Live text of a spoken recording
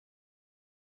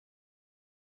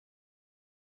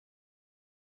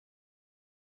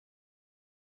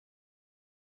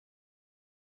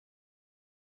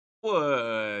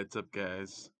What's up,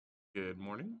 guys? Good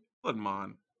morning.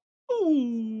 Bloodmon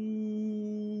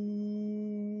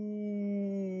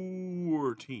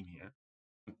 14 here.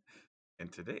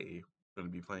 And today, we're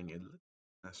going to be playing a Little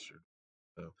Master.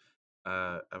 So,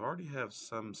 I've already have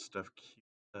some stuff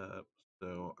queued up,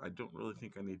 so I don't really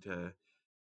think I need to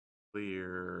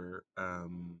clear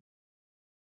too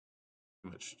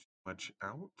much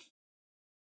out.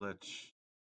 Let's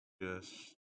just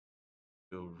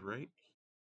go right.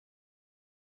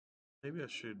 Maybe I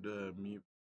should mute.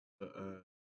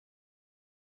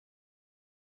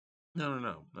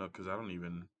 No, because I don't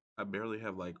even. I barely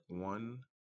have like one.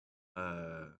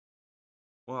 Uh,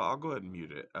 well, I'll go ahead and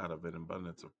mute it out of an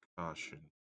abundance of caution.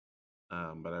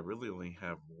 But I really only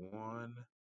have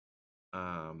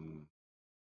um,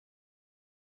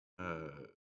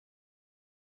 uh,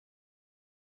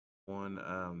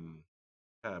 one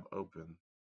tab open,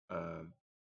 uh,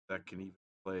 that can even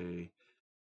play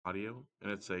audio,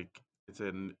 and it's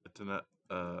an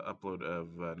upload of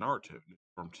Naruto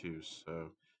from 2.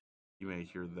 So you may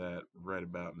hear that right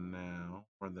about now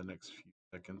or in the next few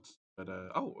seconds. But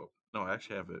oh no, I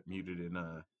actually have it muted in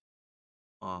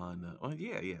on. Oh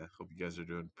yeah. Hope you guys are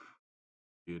doing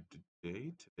good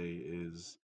today. Today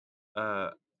is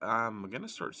uh I'm gonna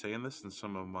start saying this in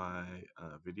some of my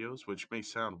videos, which may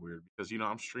sound weird because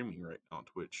I'm streaming right now on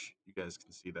Twitch. You guys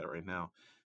can see that right now.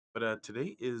 But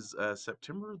today is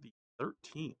September the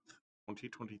 13th,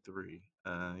 2023.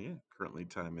 Yeah, currently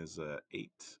time is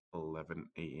 8:11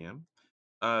 a.m.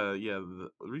 Yeah, the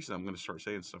reason I'm gonna start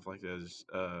saying stuff like that is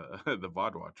the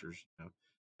VOD watchers,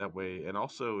 that way, and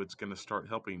also it's gonna start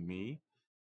helping me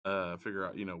figure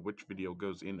out which video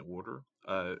goes in order,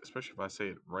 especially if I say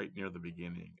it right near the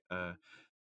beginning.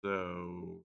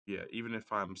 So yeah, even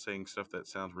if I'm saying stuff that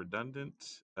sounds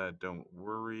redundant, don't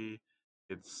worry,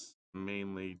 it's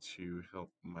mainly to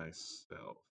help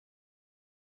myself.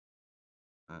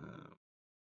 um,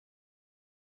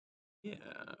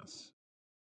 yes.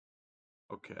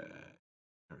 Okay.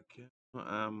 Okay.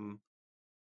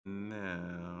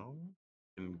 Now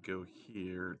I can go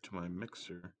here to my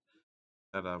mixer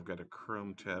that I've got a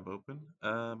Chrome tab open.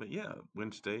 But yeah,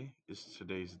 Wednesday is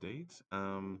today's date.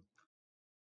 What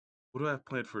do I have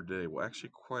planned for today? Well,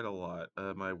 actually, quite a lot.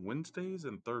 My Wednesdays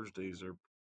and Thursdays are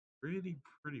pretty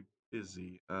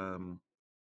busy.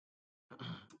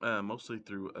 Mostly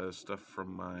through stuff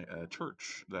from my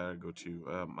church that I go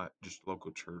to, my just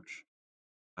local church.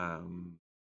 Um,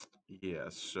 yeah.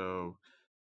 So,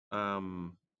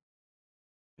 um,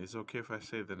 is it okay if I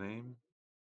say the name?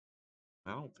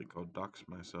 I don't think I'll dox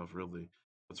myself really.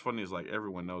 What's funny is like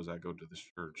everyone knows I go to this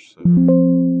church, so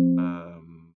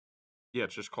yeah,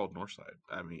 it's just called Northside.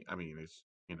 I mean, it's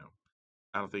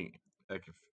I don't think like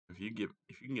if you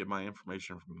can get my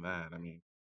information from that, I mean,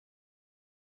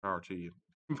 power to you.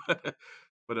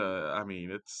 but I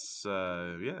mean, it's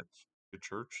yeah, it's a good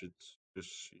church. It's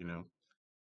just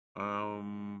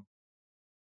um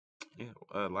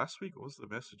yeah. Last week, what was the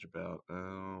message about?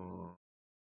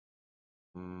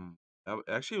 Mm,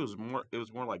 actually, it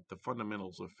was more like the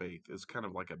fundamentals of faith. It's kind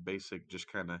of like a basic, just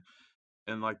kind of,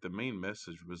 and like the main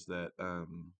message was that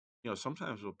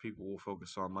sometimes what people will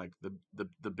focus on like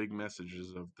the big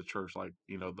messages of the church, like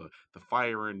the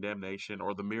fire and damnation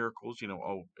or the miracles.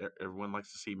 Everyone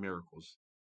likes to see miracles.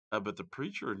 But the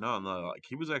preacher, no, like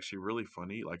he was actually really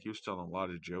funny. Like he was telling a lot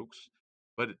of jokes,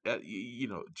 but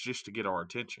just to get our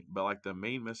attention. But like the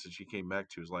main message he came back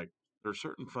to is like there are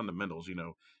certain fundamentals,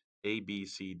 A, B,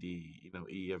 C, D,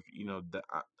 E, F. That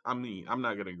I mean, I'm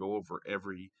not gonna go over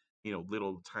every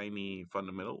little tiny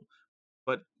fundamental,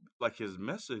 but like his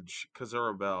message, because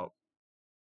I'd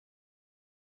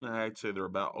say there are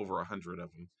about over 100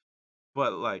 of them.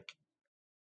 But like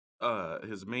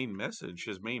his main message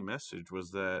was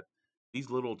that these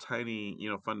little tiny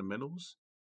fundamentals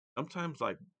sometimes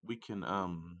like we can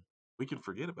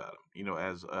forget about them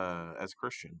as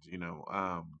Christians.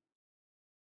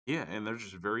 Yeah, and they're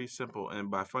just very simple, and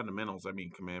by fundamentals I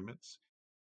mean commandments.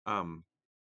 um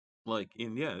like,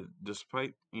 and yeah,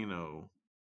 despite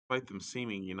them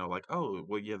seeming like, oh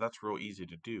well, yeah, that's real easy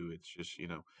to do, it's just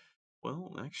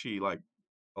well, actually, like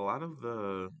a lot of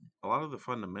the a lot of the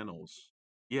fundamentals,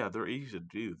 yeah, they're easy to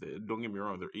do. Don't get me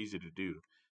wrong, they're easy to do,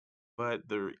 but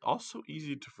they're also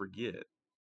easy to forget.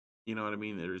 You know what I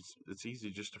mean? It's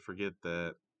easy just to forget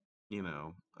that, you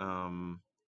know.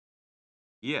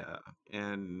 Yeah,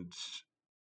 and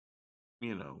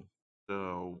you know,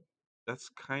 so that's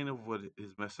kind of what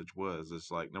his message was.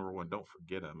 It's like number one, don't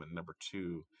forget them, and number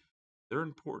two, they're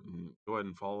important. Go ahead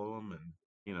and follow them, and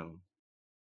you know,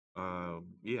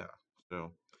 yeah.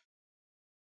 So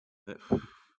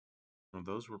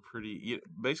Those were pretty. Yeah,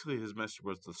 basically, his message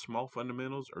was the small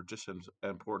fundamentals are just as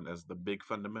important as the big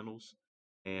fundamentals,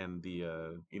 and the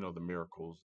the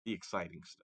miracles, the exciting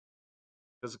stuff.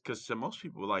 Because to most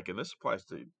people, like, and this applies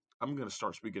to. I'm gonna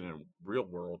start speaking in real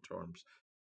world terms.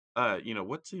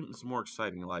 What seems more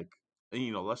exciting? Like,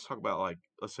 let's talk about, like,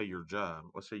 let's say your job.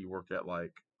 Let's say you work at,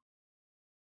 like,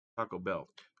 Taco Bell.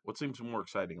 What seems more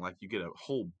exciting? Like, you get a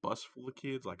whole bus full of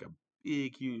kids, like a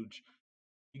big, huge.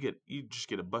 You just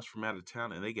get a bus from out of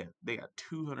town, and they got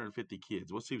 250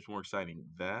 kids. What seems more exciting,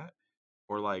 that,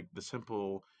 or like the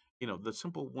simple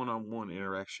one-on-one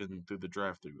interaction through the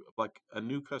drive-through, like a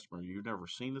new customer you've never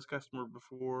seen this customer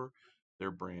before, they're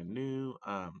brand new,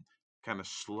 kind of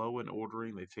slow in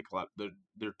ordering. They take a lot.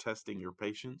 They're testing your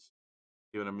patience.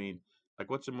 You know what I mean? Like,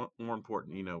 what's more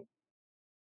important?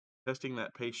 Testing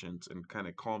that patience and kind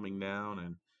of calming down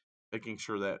and making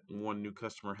sure that one new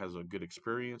customer has a good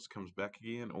experience, comes back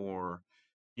again, or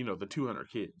the 200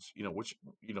 kids, which,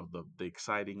 the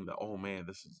exciting, the, oh man,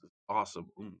 this is awesome.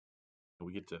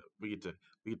 We get to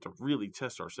really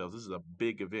test ourselves. This is a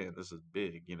big event. This is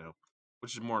big,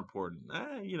 which is more important.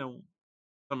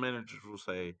 Some managers will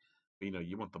say,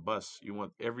 you want the bus, you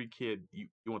want every kid, you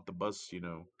want the bus,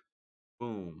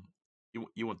 boom.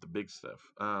 You want the big stuff.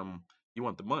 You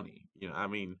want the money. I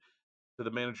mean, to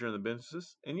the manager in the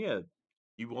business, and yeah,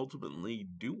 you ultimately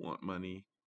do want money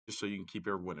just so you can keep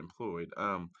everyone employed.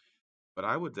 But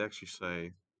I would actually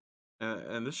say,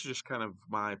 and this is just kind of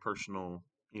my personal,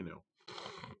 you know,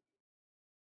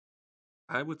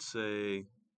 I would say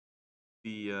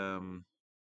the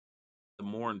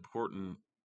more important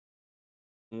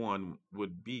one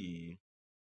would be,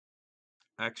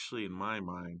 actually, in my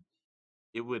mind,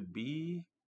 it would be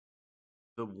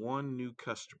the one new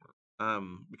customer.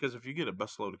 Because if you get a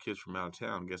busload of kids from out of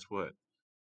town, guess what?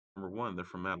 Number one, they're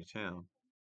from out of town.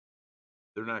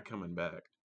 They're not coming back.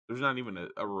 There's not even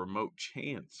a remote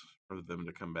chance for them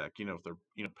to come back. If they're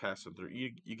passing through,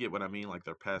 you get what I mean. Like,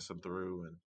 they're passing through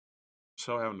and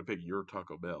so having to pick your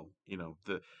Taco Bell.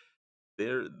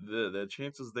 The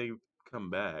chances they come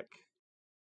back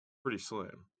pretty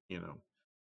slim.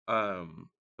 Um.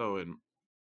 So, and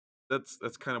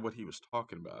that's kind of what he was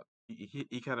talking about.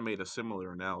 He kind of made a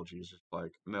similar analogy. It's just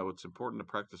like, no, it's important to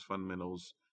practice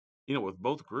fundamentals, with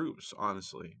both groups,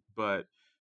 honestly, but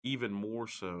even more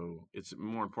so, it's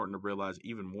more important to realize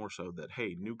even more so that,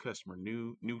 hey, new customer,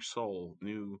 new soul,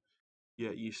 new,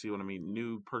 yeah, you see what I mean,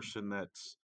 new person that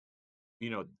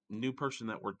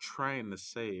we're trying to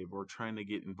save or trying to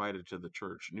get invited to the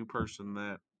church, new person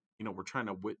that we're trying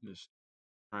to witness,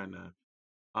 trying to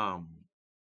um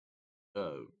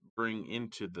uh bring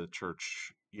into the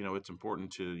church. It's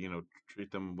important to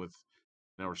treat them with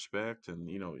respect, and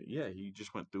yeah, he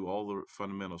just went through all the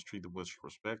fundamentals: treat them with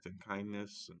respect and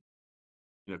kindness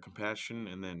and compassion,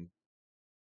 and then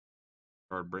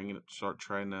start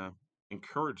trying to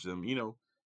encourage them,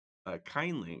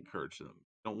 kindly encourage them.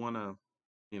 Don't want to,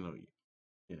 you know,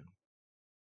 yeah,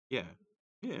 yeah,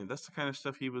 yeah. That's the kind of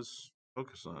stuff he was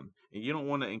focused on. And you don't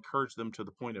want to encourage them to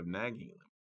the point of nagging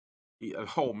them.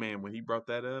 Oh man, when he brought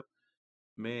that up,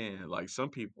 man, like, some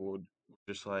people would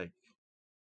just, like,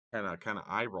 kind of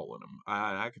eye rolling him.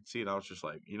 I could see it. I was just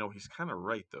like, he's kind of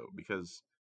right though, because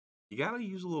you gotta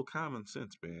use a little common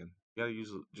sense, man. You gotta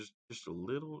use just a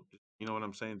little. You know what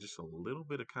I'm saying? Just a little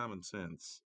bit of common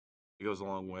sense. It goes a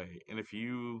long way. And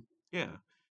yeah,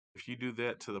 if you do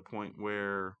that to the point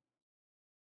where,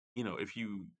 if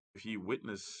you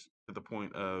witness to the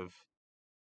point of,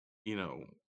 you know,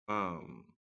 um,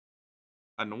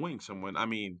 annoying someone, I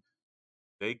mean,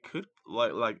 they could,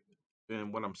 like,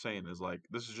 and what I'm saying is, like,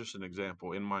 this is just an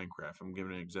example in Minecraft. I'm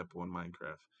giving an example in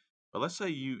Minecraft. But let's say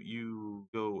you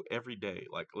go every day,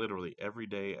 like literally every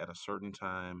day at a certain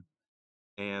time,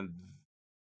 and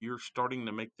you're starting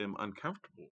to make them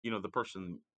uncomfortable. The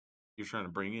person you're trying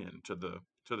to bring in to the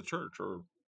church, or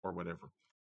whatever.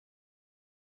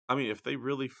 I mean, if they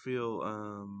really feel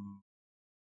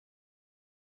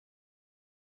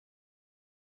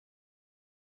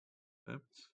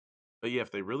oops. But yeah,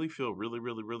 if they really feel really,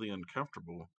 really, really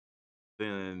uncomfortable,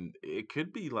 then it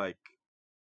could be like,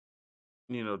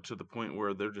 to the point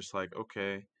where they're just like,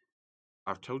 okay,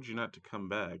 I've told you not to come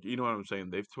back. You know what I'm saying?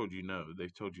 They've told you no.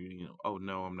 They've told you, oh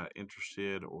no, I'm not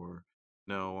interested, or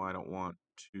no, I don't want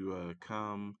to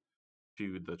come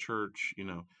to the church.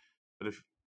 But if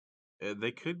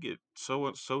they could get so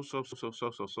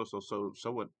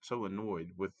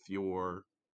annoyed with your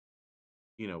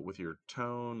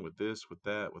tone, with this, with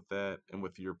that, and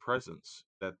with your presence,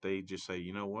 that they just say,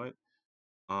 you know what?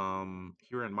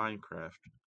 Here in Minecraft,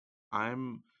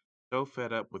 I'm so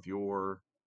fed up with your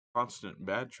constant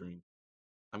badgering.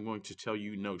 I'm going to tell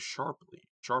you no sharply,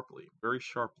 sharply, very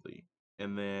sharply,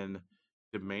 and then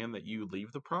demand that you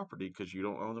leave the property because you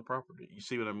don't own the property. You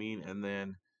see what I mean? And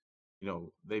then,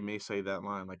 they may say that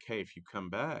line like, "Hey, if you come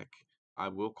back, I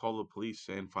will call the police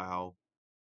and file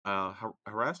a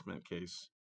harassment case,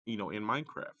 in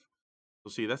Minecraft." So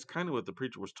see, that's kind of what the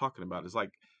preacher was talking about. Is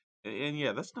like, and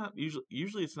yeah, that's not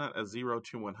usually it's not a 0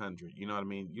 to 100. You know what I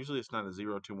mean? Usually it's not a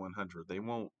 0 to 100. They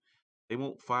won't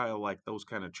file like those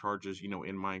kind of charges, in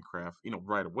Minecraft,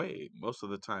 right away. Most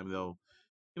of the time they'll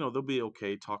be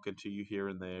okay talking to you here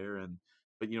and there, and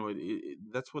but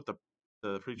that's what the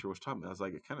preacher was talking about. I was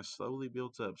like, it kind of slowly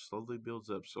builds up, slowly builds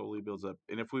up, slowly builds up.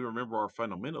 And if we remember our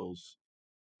fundamentals,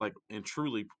 like, and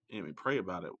truly pray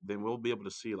about it, then we'll be able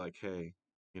to see like, hey,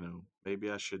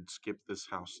 maybe I should skip this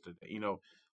house today.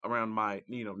 Around my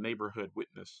neighborhood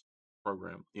witness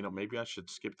program, maybe I should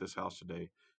skip this house today.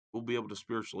 We'll be able to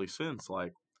spiritually sense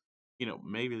like,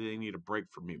 maybe they need a break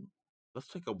from me. Let's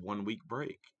take a 1 week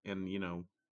break and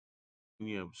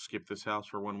skip this house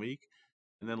for 1 week,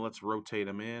 and then let's rotate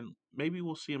them in. Maybe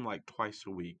we'll see them like twice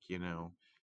a week. Yeah,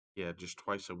 just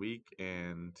twice a week,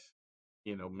 and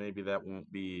maybe that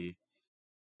won't be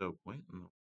so. Wait,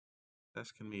 no,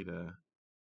 asking me to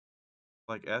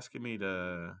asking me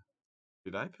to.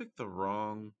 Did I pick the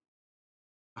wrong?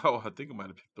 Oh, I think I might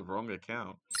have picked the wrong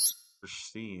account for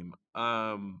Steam.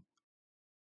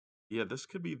 Yeah, this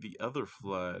could be the other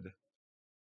flood.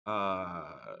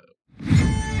 Uh,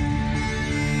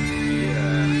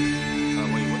 yeah.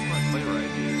 Wait, what's my player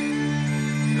ID?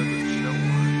 It doesn't show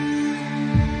one.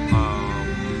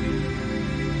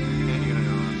 Hang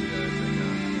on, guys, hang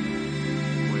on.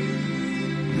 Wait.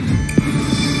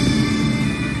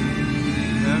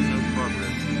 Has no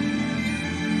progress.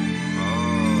 Oh.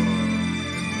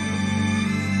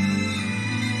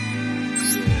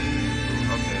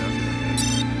 Okay.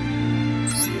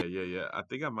 Yeah. I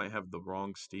think I might have the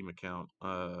wrong Steam account.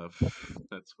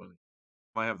 That's funny.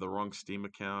 Might have the wrong Steam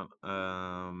account.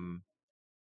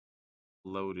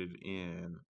 Loaded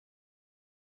in.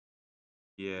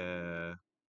 Yeah.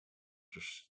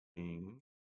 Interesting.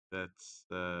 That's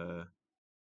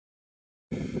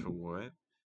what?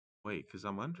 Wait, because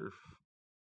I'm under.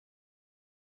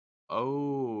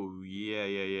 Oh, yeah.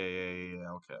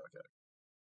 Okay.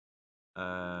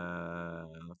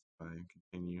 That's fine.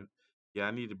 Continue. Yeah,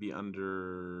 I need to be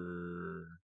under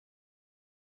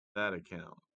that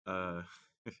account. Uh,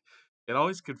 it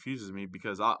always confuses me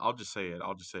because I'll just say it.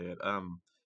 I'll just say it.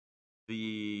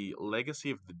 The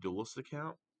legacy of the Duelist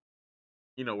account,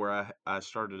 where I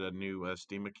started a new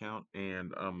Steam account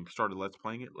and started Let's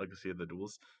Playing it, Legacy of the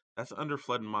Duelist. That's under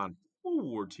Flood and Mod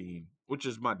 14, which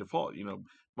is my default.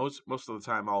 Most of the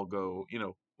time I'll go,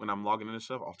 when I'm logging into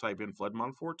stuff, I'll type in Flood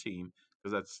Mod 14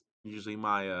 because that's usually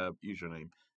my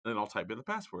username. And then I'll type in the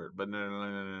password. But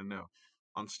no.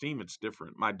 On Steam, it's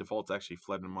different. My default's actually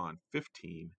Flood and Mod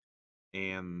 15,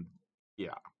 and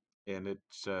yeah, and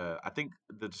it's I think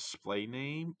the display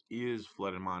name is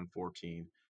Flood and Mod 14.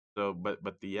 So, but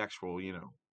the actual, you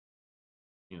know,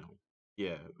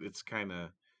 yeah, it's kind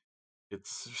of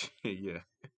it's yeah.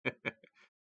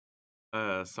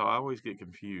 So I always get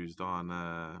confused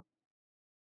on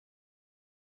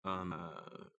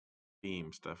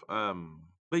theme stuff.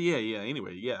 But yeah.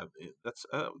 Anyway, yeah,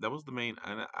 that was the main.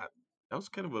 And that was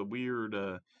kind of a weird.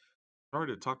 Sorry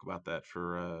to talk about that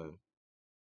for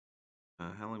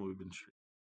how long we've been.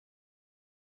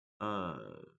 Uh,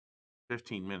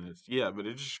 15 minutes. Yeah, but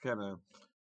it just kind of.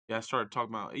 Yeah, I started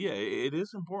talking about. Yeah, it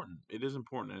is important. It is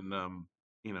important, and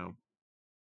it's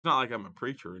not like I'm a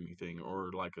preacher or anything,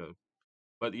 or like a.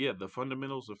 But yeah, the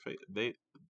fundamentals of faith. The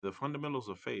fundamentals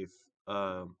of faith.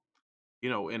 And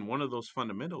one of those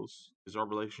fundamentals is our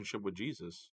relationship with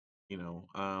Jesus.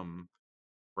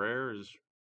 Prayer is.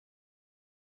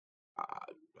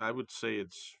 I would say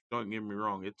it's. Don't get me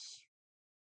wrong. It's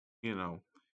you know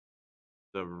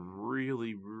the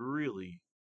really, really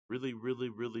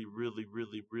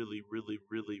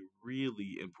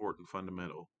important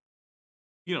fundamental.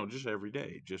 Just every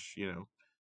day. Just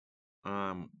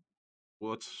um,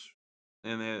 what's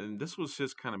and this was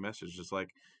his kind of message. Just like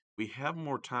we have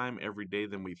more time every day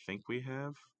than we think we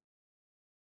have.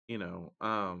 You know,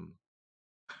 um,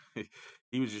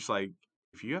 he was just like,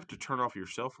 if you have to turn off your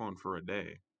cell phone for a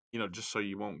day, just so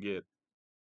you won't get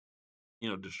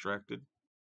distracted.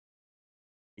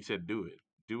 He said, do it.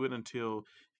 Do it until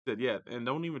he said, yeah, and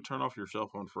don't even turn off your cell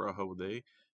phone for a whole day. It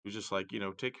was just like,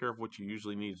 take care of what you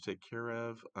usually need to take care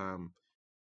of.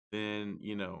 Then,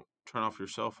 turn off your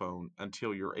cell phone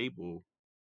until you're able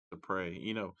to pray,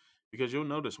 because you'll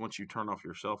notice once you turn off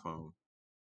your cell phone,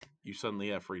 you suddenly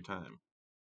have free time,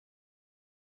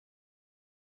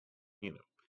 you know.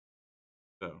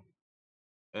 So,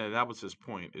 and that was his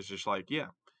point. It's just like, yeah,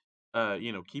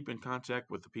 keep in contact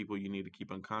with the people you need to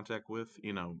keep in contact with,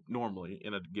 normally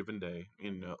in a given day.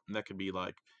 And that could be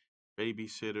like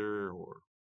babysitter or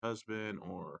husband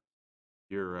or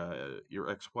your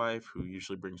ex-wife who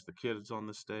usually brings the kids on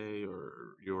this day,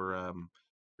 or your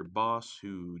boss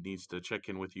who needs to check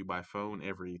in with you by phone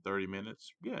every 30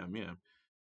 minutes. Yeah, yeah.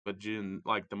 But Jen,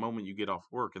 like the moment you get off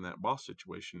work in that boss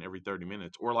situation every 30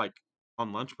 minutes, or like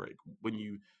on lunch break, when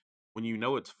you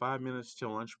know it's 5 minutes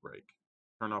till lunch break,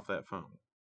 turn off that phone.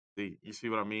 You see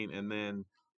what I mean? And then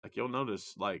like you'll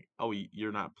notice like, oh,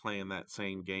 you're not playing that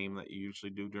same game that you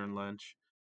usually do during lunch.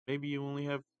 Maybe you only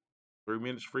have 3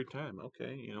 minutes free time.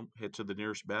 Okay, head to the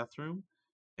nearest bathroom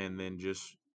and then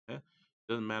just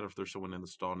doesn't matter if there's someone in the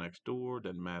stall next door,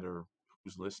 doesn't matter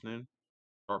who's listening,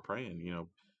 start praying,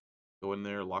 go in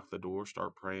there, lock the door,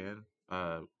 start praying.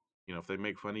 If they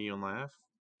make fun of you and laugh,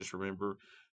 just remember.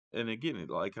 And again,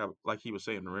 like he was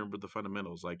saying, remember the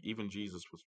fundamentals. Like even Jesus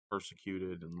was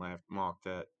persecuted and laughed, mocked,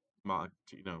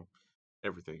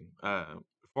 everything.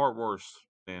 Far worse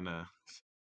than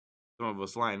some of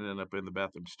us lining up in the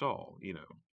bathroom stall.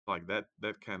 Like that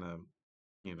kind of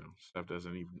stuff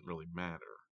doesn't even really matter.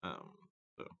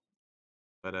 So,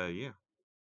 but yeah,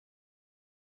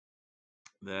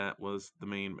 that was the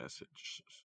main message.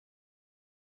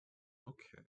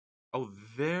 Okay. Oh,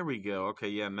 there we go. Okay,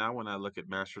 yeah. Now when I look at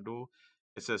Master Duel,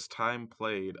 it says time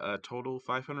played, total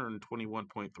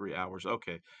 521.3 hours.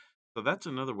 Okay, so that's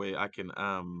another way I can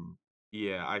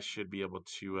yeah, I should be able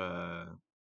to uh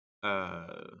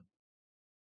uh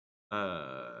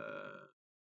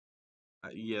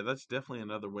yeah, that's definitely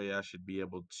another way I should be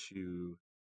able to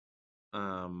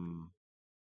um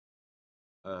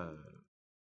uh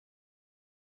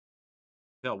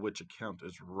tell which account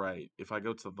is right. If I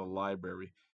go to the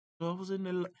library, so I was in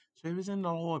the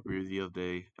library the other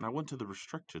day, and I went to the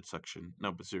restricted section.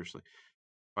 No, but seriously,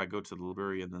 if I go to the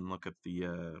library and then look at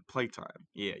the playtime,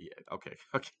 yeah, yeah, okay,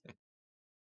 okay.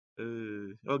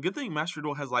 Well, good thing Master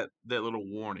Duel has like that little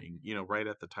warning, right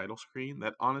at the title screen.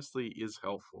 That honestly is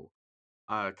helpful.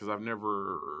 Because I've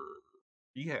never,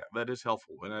 yeah, that is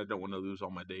helpful, and I don't want to lose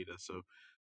all my data. So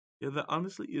yeah, that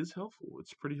honestly is helpful.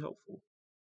 It's pretty helpful.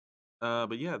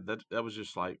 But yeah, that was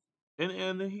just like,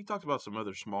 and then he talked about some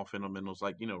other small fundamentals,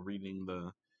 like reading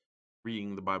the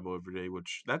Bible every day,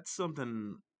 which that's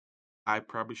something I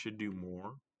probably should do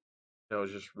more. I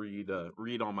was just read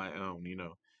on my own,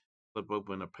 flip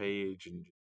open a page and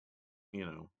you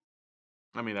know,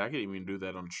 I mean, I could even do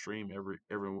that on stream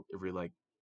every like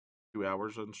 2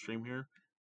 hours on stream here.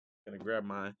 Gonna grab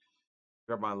my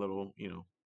little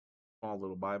small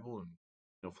little Bible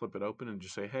and flip it open and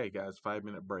just say, hey guys, 5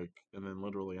 minute break, and then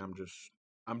literally I'm just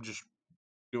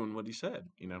doing what he said,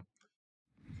 Yeah.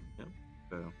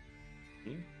 So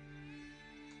yeah.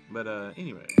 But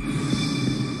anyway,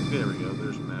 there we go.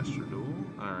 There's Master Duel.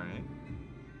 All right.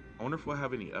 I wonder if we'll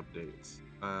have any updates.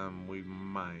 We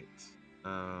might.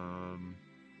 Um,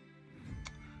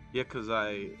 yeah,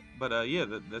 yeah,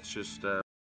 that's just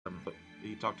what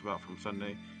he talked about from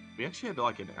Sunday. We actually had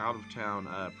like an out of town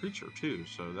preacher too,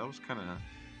 so that was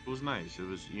it was nice. It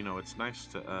was, it's nice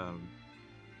to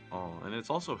and it's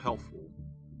also helpful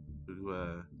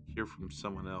to hear from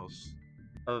someone else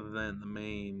other than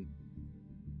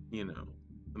you know,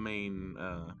 the main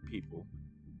people.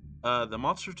 The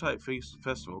Monster Type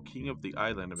Festival, King of the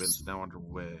Island event is now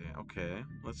underway. Okay,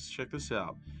 let's check this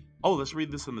out. Oh, let's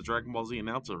read this in the Dragon Ball Z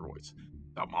announcer voice.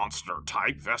 The Monster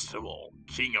Type Festival,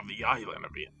 King of the Island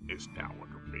event is now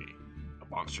underway. The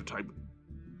Monster Type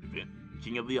event,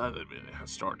 King of the Island event has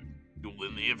started. Duel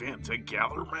in the event to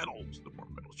gather medals. The more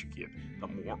medals you get, the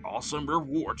more awesome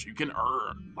rewards you can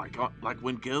earn. Like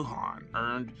when Gohan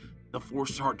earned the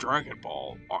 4-star Dragon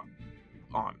Ball on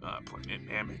planet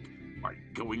Namek by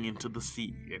going into the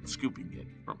sea and scooping it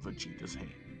from Vegeta's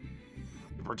hand.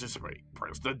 To participate,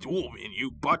 press the Duel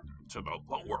menu button to the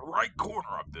lower right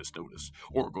corner of this notice,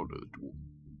 or go to the Duel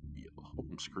via the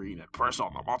home screen and press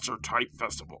on the Monster Type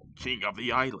Festival, King of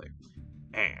the Island.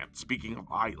 And speaking of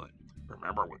island,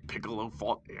 remember when Piccolo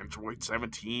fought Android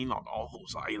 17 on all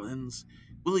those islands?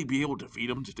 Will he be able to defeat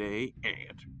him today?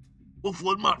 And will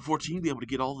Floodmont 14 be able to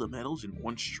get all the medals in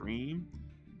one stream?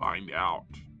 Find out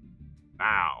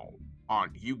now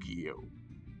on Yugioh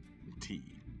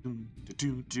T.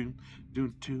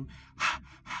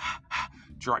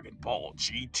 Dragon Ball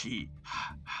GT.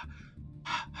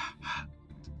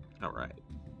 Alright.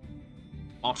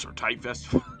 Monster Type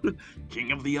Festival,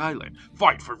 King of the Island.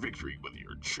 Fight for victory with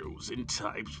your chosen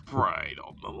type's pride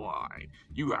on the line.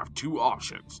 You have two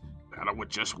options: battle with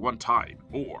just one type,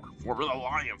 or form an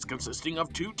alliance consisting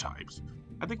of two types.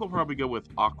 I think we'll probably go with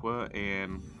Aqua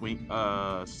and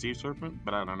Sea Serpent,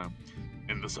 but I don't know.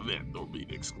 In this event, there'll be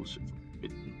an exclusive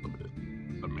limited.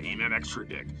 The main and extra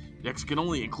deck. Decks can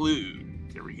only include,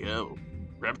 here we go,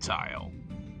 Reptile,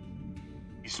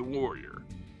 Beast Warrior,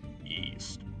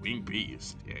 East, Winged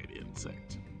Beast, and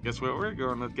Insect. Guess what we're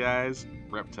going with, guys?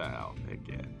 Reptile. Heck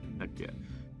yeah. Heck yeah.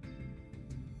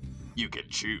 You can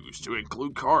choose to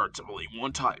include cards of only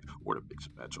one type or to mix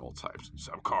and match all types.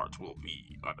 Some cards will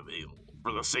be unavailable.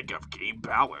 For the sake of game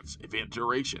balance, event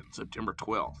duration September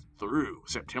 12th through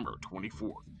September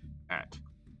 24th at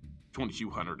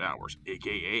 2200 hours,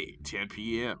 aka 10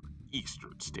 p.m.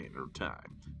 Eastern Standard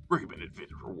Time. Recommended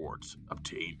vendor rewards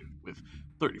obtained with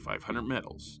 3,500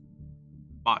 medals.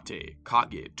 Mate,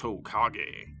 Kage,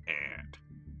 Tokage, and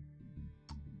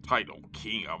title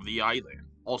King of the Island,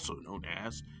 also known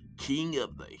as King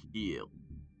of the Hill.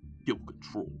 Hill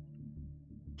controlled,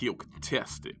 hill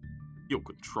contested, hill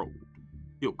controlled,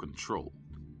 hill controlled.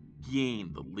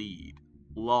 Gained the lead,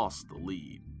 lost the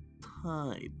lead,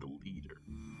 tied the leader.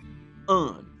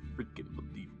 Unfreaking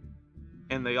believable.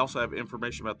 And they also have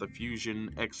information about the Fusion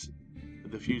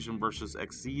versus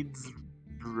Exceeds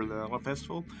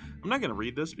Festival. I'm not going to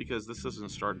read this because this doesn't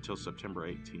start until September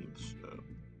 18th. So,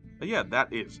 but yeah,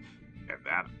 that is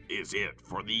it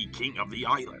for the King of the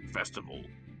Island Festival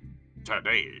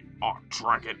today on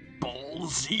Dragon Ball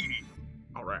Z.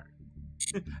 All right.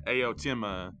 Hey, yo, Tim,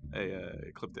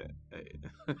 clip that. Hey.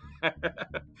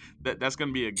 That's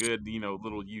gonna be a good,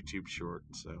 little YouTube short.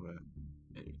 So,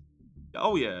 hey.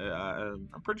 Oh yeah,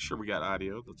 I'm pretty sure we got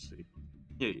audio. Let's see.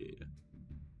 Yeah.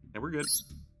 And we're good.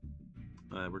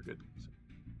 We're good. So,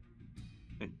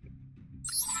 hey.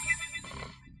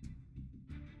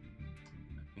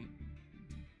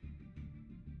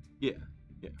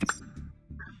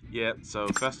 Yeah, so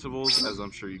festivals, as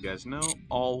I'm sure you guys know,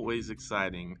 always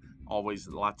exciting. Always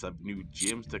lots of new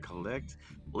gems to collect.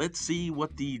 Let's see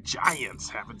what the Giants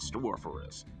have in store for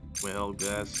us. Well,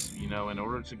 guys, in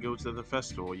order to go to the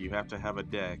festival, you have to have a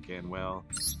deck. And, well,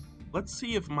 let's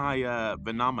see if my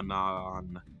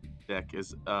Phenomenon deck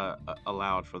is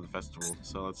allowed for the festival.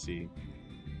 So, let's see.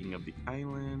 King of the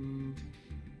Island.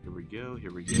 Here we go.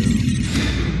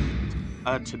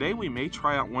 Today we may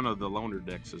try out one of the loner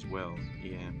decks as well.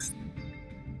 Yeah.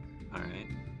 Alright.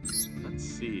 Let's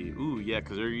see. Ooh, yeah,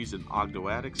 because they're using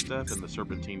Ogdoadic stuff and the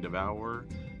Serpentine Devourer.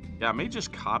 Yeah, I may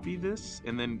just copy this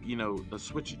and then,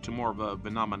 switch it to more of a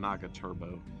Venomanaga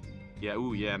Turbo. Yeah,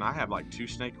 ooh, yeah, and I have like 2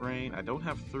 Snake Rain. I don't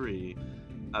have 3.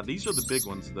 These are the big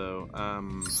ones, though.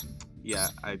 Yeah,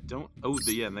 I don't... Oh,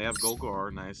 yeah, and they have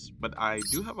Golgar, nice. But I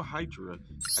do have a Hydra.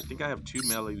 I think I have 2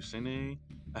 Melusine.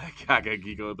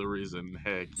 Kagagiko the Reason.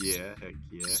 Heck yeah.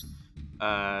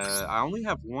 I only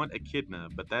have 1 Echidna,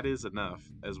 but that is enough.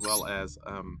 As well as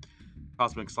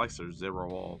Cosmic Slicer, Zero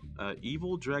All.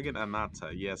 Evil Dragon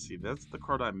Anata. Yeah, see, that's the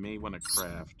card I may want to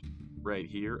craft right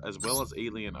here. As well as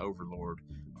Alien Overlord.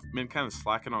 I've been kind of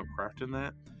slacking on crafting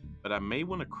that. But I may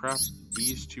want to craft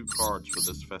these 2 cards for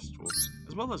this festival.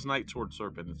 As well as Night Sword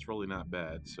Serpent. It's really not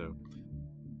bad, so...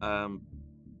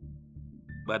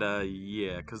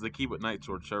 yeah, because the key with Night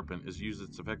Sword Serpent is use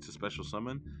its effect to special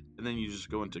summon, and then you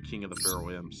just go into King of the Pharaoh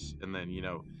Imps, and then,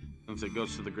 since it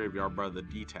goes to the graveyard by the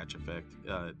detach effect,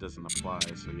 it doesn't apply,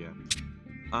 so yeah.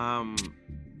 I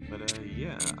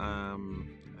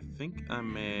think I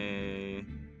may,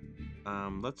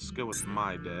 let's go with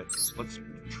my deck. Let's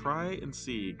try and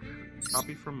see,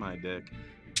 copy from my deck.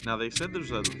 Now, they said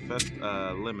there's a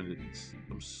limited,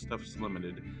 some stuff's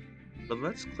limited, but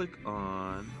let's click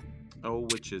on... Oh,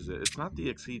 which is it? It's not the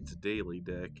Exceeds Daily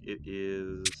deck. It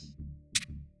is...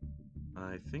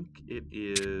 I think it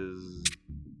is...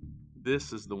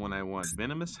 This is the one I want.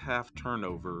 Venomous half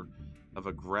turnover of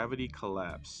a gravity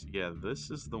collapse. Yeah, this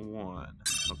is the one.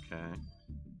 Okay.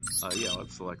 Yeah,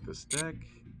 let's select this deck.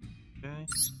 Okay.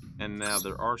 And now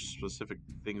there are specific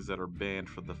things that are banned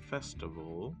for the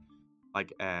festival.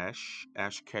 Like Ash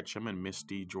Ketchum, and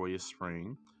Misty Joyous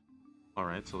Spring.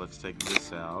 Alright, so let's take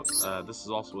this out. This is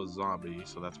also a zombie,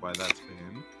 so that's why that's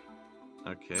banned.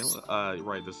 Okay,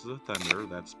 right, this is a thunder,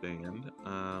 that's banned.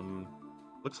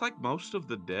 Looks like most of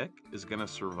the deck is gonna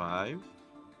survive.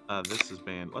 This is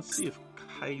banned. Let's see if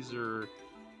Kaiser...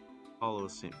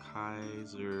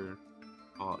 Kaiser...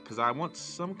 because I want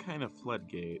some kind of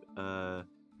floodgate. Yeah,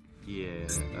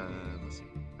 let's see.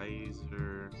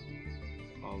 Kaiser...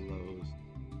 follows...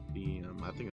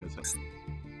 I think that's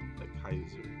the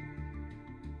Kaiser...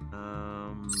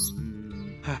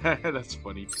 that's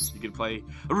funny. You can play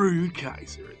Rude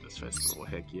Kaiser at this festival.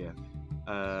 Heck yeah.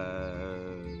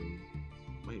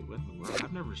 Wait, what in the world?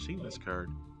 I've never seen this card.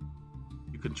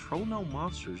 You control no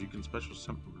monsters. You can special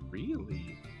summon.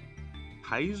 Really?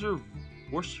 Kaiser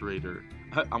Vorstrader.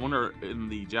 I wonder in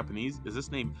the Japanese, is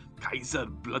this name Kaiser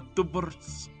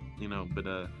Bloodburst? You know, but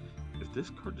if this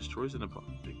card destroys an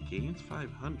opponent, it gains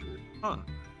 500. Huh.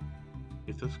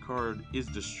 If this card is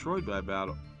destroyed by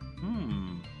battle,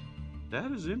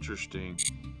 that is interesting.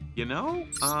 You know,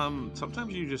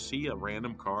 sometimes you just see a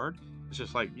random card. It's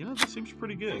just like, you know, this seems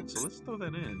pretty good. So let's throw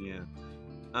that in, yeah.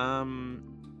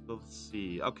 Let's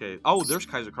see. Okay. Oh, there's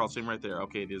Kaiser Crossing right there.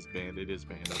 Okay, it is banned. It is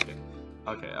banned.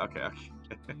 Okay. Okay.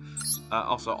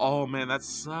 Also, oh man, that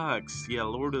sucks. Yeah,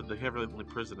 Lord of the Heavenly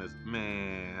Prison is,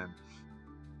 man.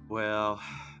 Well,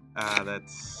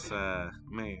 that's,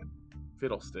 man.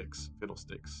 Fiddlesticks.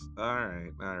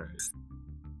 Alright.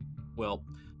 Well,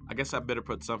 I guess I better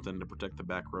put something to protect the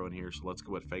back row in here, so let's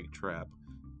go with Fake Trap.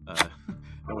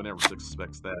 No one ever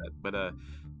suspects that. But,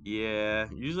 yeah,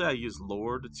 usually I use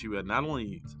Lord to not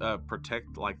only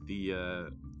protect, like,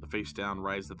 the face down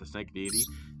Rise of the Snake Deity,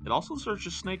 it also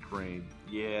searches Snake Rain.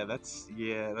 Yeah,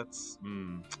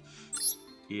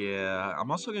 yeah,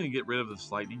 I'm also going to get rid of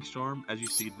this Lightning Storm. As you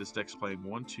see, this deck's playing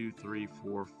 1, 2, 3,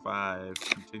 4, 5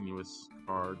 continuous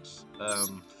cards.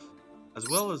 As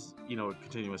well as, you know,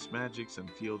 continuous magics and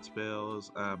field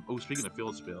spells. Oh, speaking of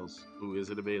field spells, ooh, is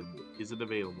it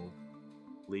available?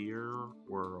 Clear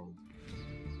World.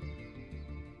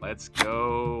 Let's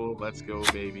go,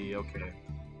 baby. Okay.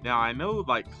 Now I know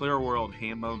like Clear World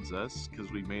hand loans us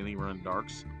because we mainly run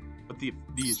darks, but the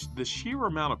sheer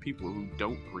amount of people who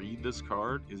don't read this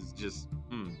card is just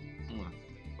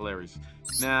hilarious.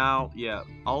 Now, yeah,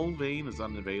 Ulvane is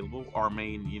unavailable. Our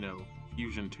main, you know,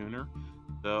 fusion tuner.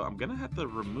 So I'm gonna have to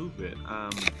remove it. I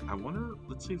wonder.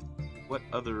 Let's see what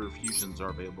other fusions are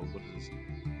available. What is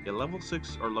level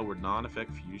 6 or lower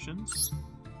non-effect fusions?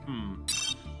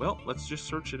 Well, let's just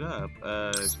search it up.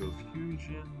 Go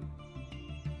fusion,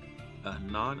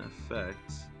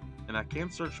 non-effect, and I can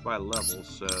search by level.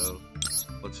 So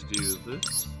let's do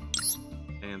this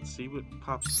and see what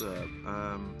pops up.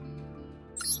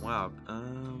 Wow.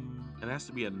 It has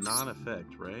to be a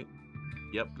non-effect, right?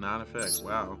 Yep, non-effect.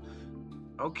 Wow.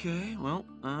 Okay, well,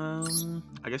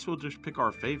 I guess we'll just pick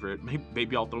our favorite.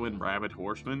 Maybe I'll throw in Rabbit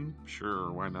Horseman.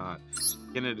 Sure, why not?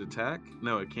 Can it attack?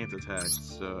 No, it can't attack.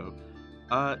 So,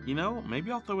 you know, maybe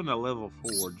I'll throw in a level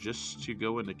 4 just to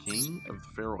go into King of the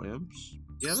Feral Imps.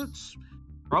 Yeah, that's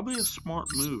probably a smart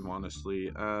move,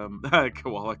 honestly.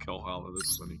 Koala,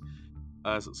 that's funny.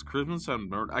 So it's Crimson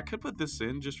Sunbird. I could put this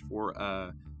in just for,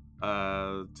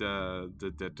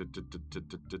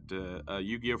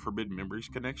 Yu-Gi-Oh! Forbidden Memories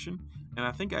connection, and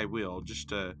I think I will just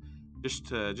to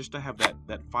have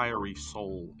that fiery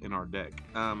soul in our deck.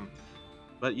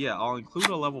 But yeah, I'll include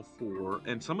a level 4,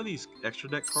 and some of these extra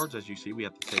deck cards, as you see, we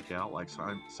have to take out, like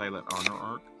Silent Honor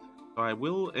Arc. So I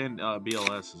will, and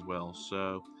BLS as well.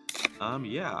 So,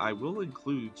 yeah, I will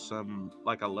include some,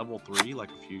 like a level 3, like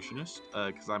a Fusionist,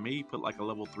 because I may put like a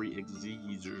level 3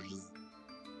 Exeasers,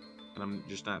 and I'm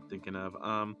just not thinking of.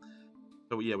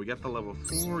 So yeah, we got the level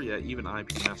 4. Yeah, even IP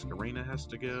Masquerena has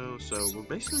to go. So we're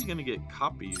basically gonna get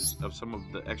copies of some of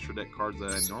the extra deck cards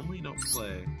that I normally don't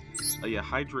play. Yeah,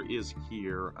 Hydra is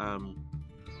here.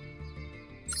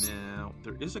 Now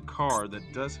there is a card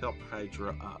that does help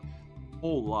Hydra a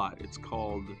whole lot. It's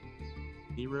called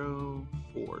Hero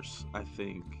Force, I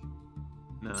think.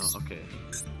 No, okay.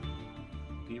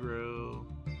 Hero.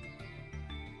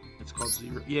 It's called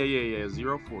Zero. Yeah.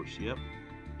 Zero Force. Yep.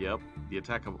 The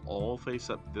attack of all face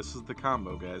up. This is the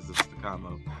combo, guys. This is the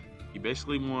combo. You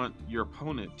basically want your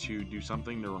opponent to do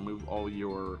something to remove all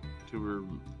your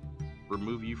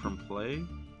remove you from play,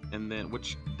 and then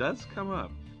which does come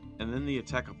up, and then the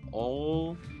attack of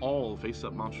all face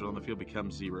up monsters on the field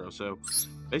becomes 0. So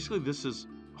basically, this is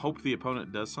hope the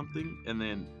opponent does something, and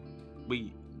then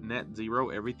we net 0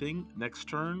 everything. Next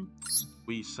turn,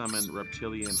 we summon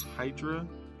Reptilian Hydra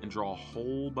and draw a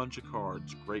whole bunch of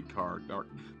cards. Great card.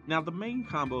 Now, the main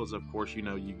combo is, of course, you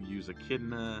know, you use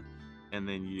Echidna, and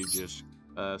then you just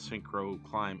synchro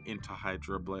climb into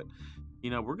Hydra. But,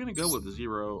 you know, we're going to go with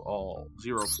Zero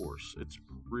Force. It's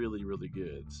really, really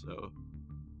good. So,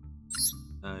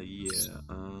 yeah.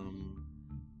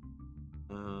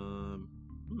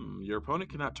 Your opponent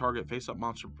cannot target face-up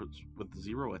monster with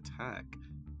 0 attack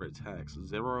for attacks.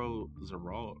 Zero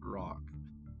Rock.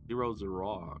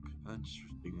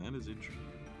 Interesting. That is interesting.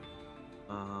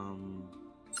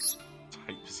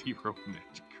 Type 0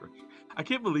 Magic Crush. I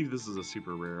can't believe this is a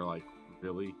super rare. Like,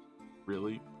 really?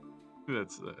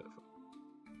 That's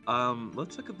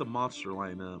let's look at the monster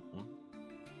lineup. 1,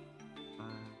 5,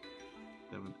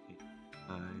 7, 8,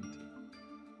 9, 10.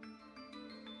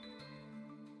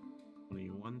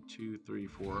 21, 2, 3,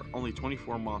 4. Only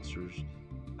 24 monsters.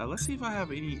 Let's see if I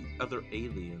have any other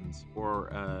aliens or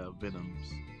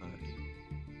Venoms.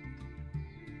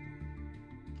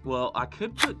 Well, I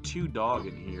could put 2 dog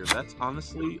in here. That's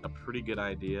honestly a pretty good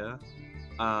idea.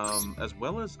 As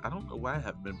well as, I don't know why I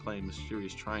haven't been playing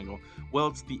Mysterious Triangle. Well,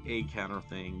 it's the A counter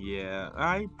thing, yeah.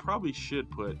 I probably should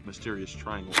put Mysterious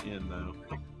Triangle in, though.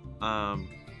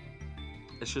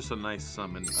 It's just a nice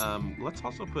summon. Let's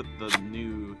also put the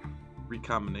new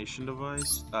recombination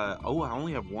device. Oh, I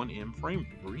only have 1 M frame?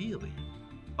 Really?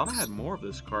 Thought I had more of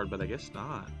this card, but I guess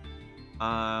not.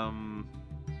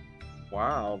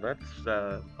 Wow, that's,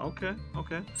 okay,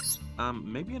 okay.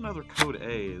 Maybe another code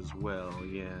A as well,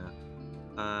 yeah.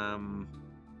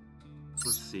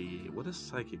 Let's see. What does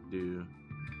Psychic do?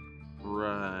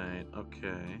 Right,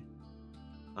 okay.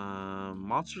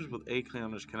 Monsters with A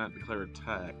counters cannot declare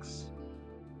attacks.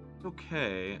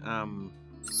 Okay,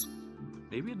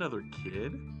 maybe another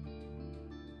kid?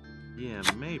 Yeah,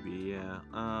 maybe, yeah.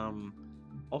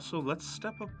 Also, let's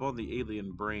step up on the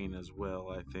alien brain as well,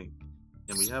 I think.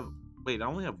 And we have... Wait, I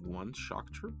only have 1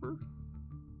 Shock Trooper?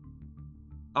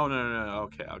 Oh, no,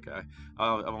 okay, okay.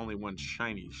 I have only 1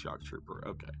 shiny Shock Trooper,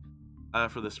 okay.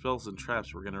 For the spells and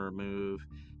traps, we're gonna remove...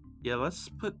 Yeah, let's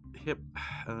put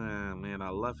man, I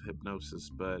love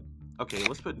Hypnosis, but... Okay,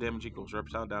 let's put damage equals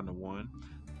Reptile down to 1.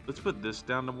 Let's put this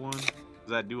down to 1,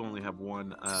 because I do only have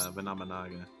 1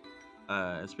 Venominaga.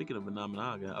 And speaking of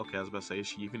Venominaga, okay, I was about to say, is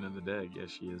she even in the deck? Yes,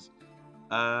 she is.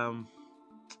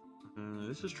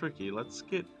 This is tricky. Let's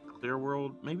get Clear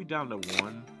World, maybe down to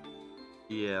 1.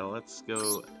 Yeah, let's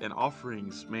go. And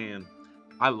Offerings, man,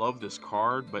 I love this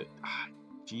card, but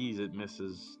geez, it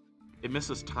misses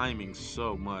timing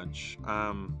so much.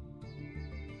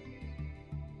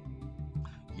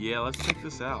 Yeah, let's take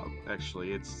this out.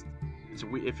 Actually, it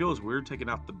feels weird taking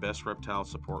out the best Reptile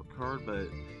support card, but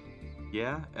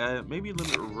yeah, maybe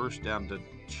limit reverse down to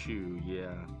 2.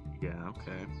 Yeah,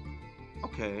 okay.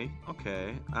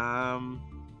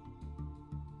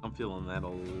 I'm feeling that a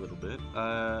little bit.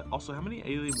 Also, how many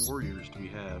alien warriors do we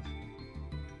have?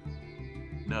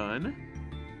 None?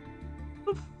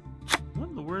 What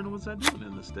in the world was I doing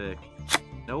in this deck?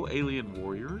 No alien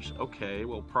warriors? Okay,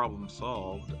 well, problem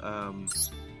solved.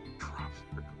 Drop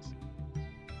frequency.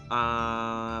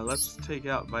 Let's take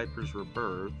out Viper's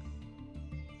Rebirth.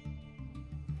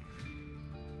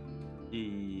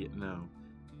 No.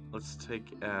 Let's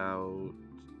take out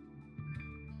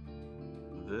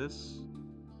this.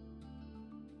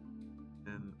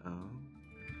 And,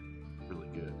 really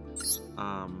good.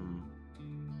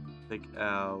 Take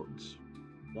out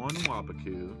 1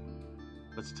 Wabaku.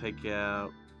 Let's take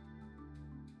out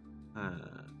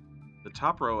the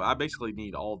top row. I basically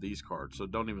need all these cards, so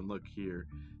don't even look here.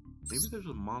 Maybe there's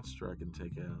a monster I can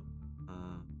take out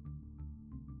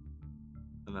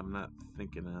that I'm not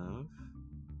thinking of.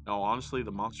 No, honestly,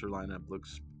 the monster lineup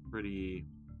looks pretty...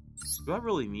 Do I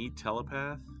really need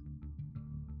Telepath?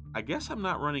 I guess I'm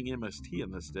not running MST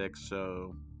in this deck,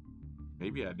 so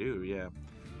maybe I do, yeah.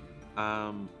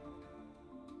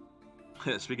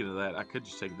 Speaking of that, I could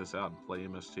just take this out and play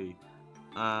MST.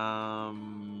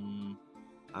 I'm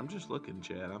just looking,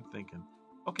 Chad. I'm thinking.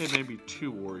 Okay, maybe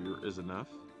 2 warrior is enough.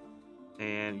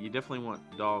 And you definitely want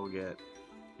dog at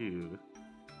 2.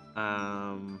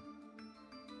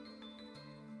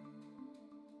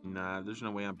 Nah, there's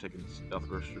no way I'm taking Stealth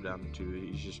Roaster down to 2.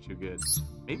 He's just too good.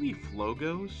 Maybe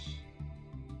Flogos?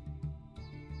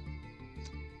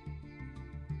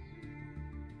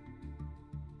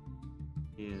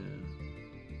 Yeah.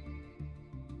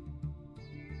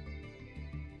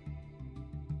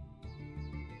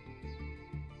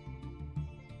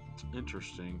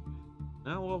 Interesting.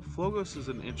 Now, well, Flogos is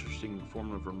an interesting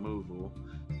form of removal.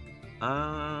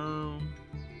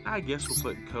 I guess we'll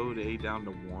put Code A down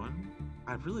to 1.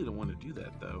 I really don't want to do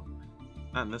that, though.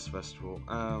 Not in this festival.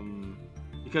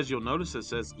 Because you'll notice it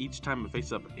says each time a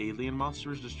face-up alien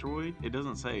monster is destroyed. It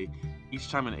doesn't say each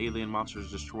time an alien monster is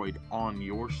destroyed on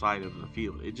your side of the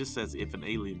field. It just says if an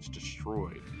alien's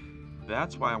destroyed.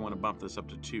 That's why I want to bump this up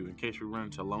to 2. In case we run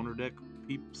into loner deck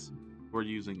peeps, we're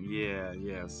using...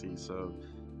 Yeah, see, so...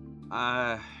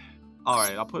 Alright,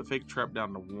 I'll put Fake Trap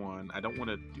down to 1. I don't want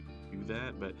to do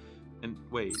that, but... And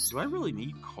wait, do I really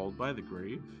need Called by the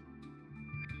Grave?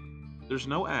 There's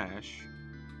no Ash.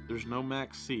 There's no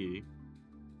Max C.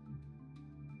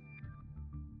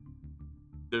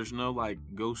 There's no, like,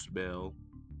 Ghost Bell.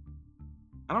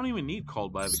 I don't even need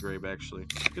Called by the Grave, actually.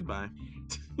 Goodbye.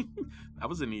 That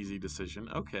was an easy decision.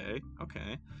 Okay.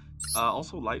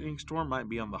 Also, Lightning Storm might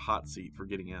be on the hot seat for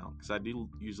getting out, because I do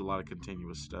use a lot of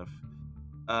continuous stuff.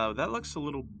 That looks a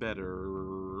little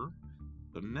better.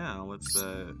 So now, let's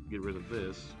get rid of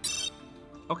this.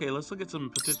 Okay, let's look at some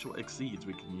potential exceeds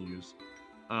we can use.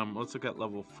 Let's look at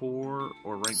level 4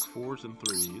 or rank 4s and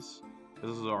 3s.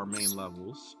 This is our main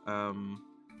levels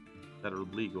that are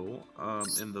legal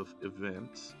in the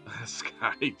event.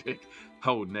 Sky pick.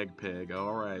 Oh, Negpeg.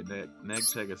 All right, Neg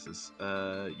Pegasus.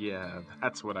 Yeah,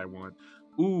 that's what I want.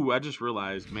 Ooh, I just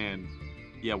realized, man.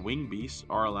 Yeah, wing beasts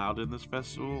are allowed in this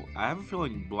festival. I have a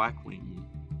feeling Blackwing,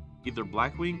 either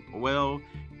Blackwing. Well,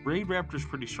 Raid Raptor's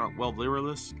pretty strong. Well,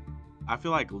 Lyrilisk. I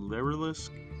feel like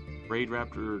Lyrilisk Raid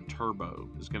Raptor Turbo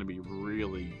is going to be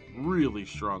really, really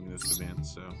strong in this event.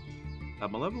 So,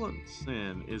 Malevolent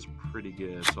Sin is pretty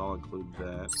good, so I'll include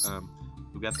that.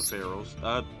 We got the Pharaohs.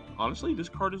 Honestly, this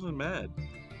card isn't bad.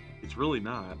 It's really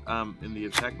not. And the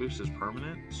attack boost is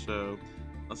permanent, so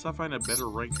unless I find a better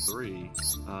rank 3,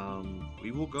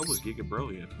 we will go with Giga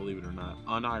Brilliant, believe it or not,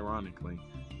 unironically.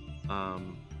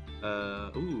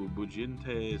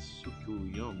 Bujinte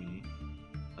Tsukuyomi.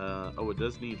 Oh, it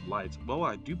does need lights. Well,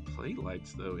 I do play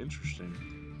lights, though. Interesting.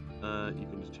 You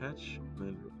can attach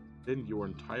then your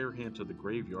entire hand to the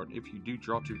graveyard. If you do,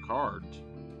 draw 2 cards.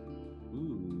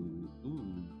 Ooh.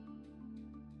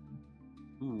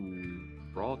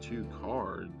 Draw 2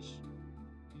 cards.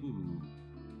 Ooh.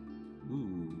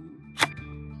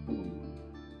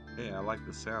 Hey, I like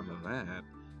the sound of that.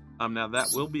 Now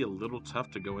that will be a little tough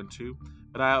to go into,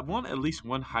 but I want at least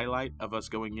one highlight of us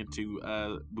going into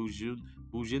Bujinte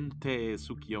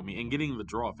Tsukuyomi and getting the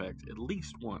draw effect at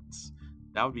least once.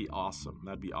 That would be awesome.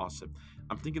 That'd be awesome.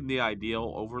 I'm thinking the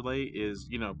ideal overlay is,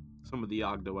 some of the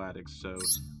Ogdoadics. So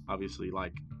obviously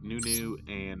like Nunu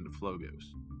and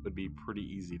Flogos would be pretty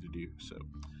easy to do. So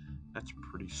that's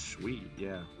pretty sweet.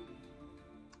 Yeah.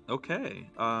 Okay.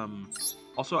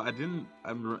 Also, I don't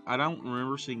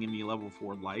remember seeing any level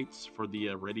 4 lights for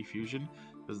the Ready Fusion,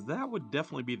 because that would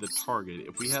definitely be the target.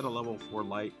 If we had a level 4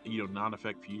 light,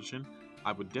 non-effect fusion,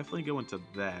 I would definitely go into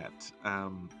that.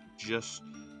 Just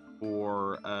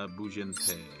for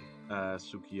Bujinte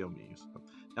Tsukuyomi. So,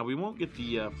 now we won't get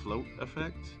the float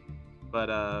effect, but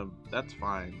that's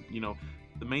fine.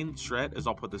 The main strat is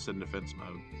I'll put this in defense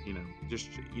mode. Just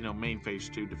main phase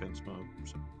 2 defense mode.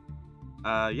 So.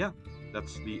 Yeah,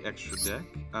 that's the extra deck.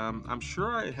 I'm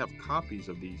sure I have copies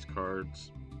of these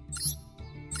cards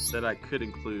that I could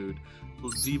include.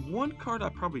 The one card I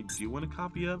probably do want a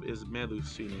copy of is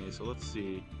Melusine. So let's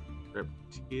see.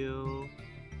 Reptile.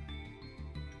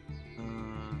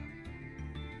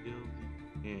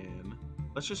 Reptilian.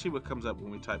 Let's just see what comes up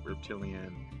when we type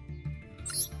Reptilian.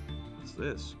 What's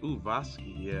this? Ooh,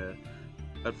 Voski, yeah.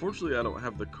 Unfortunately, I don't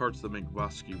have the cards that make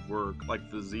Voski work, like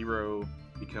the 0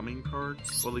 becoming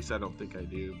cards. Well, at least I don't think I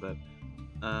do, but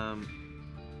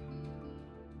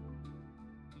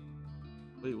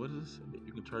wait, what is this?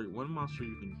 You can target one monster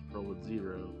you can control with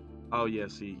 0. Oh yeah,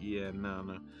 see, yeah,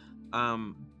 no.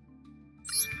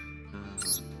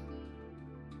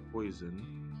 Poison.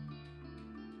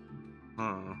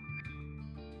 Huh.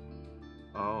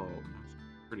 Oh,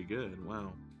 pretty good.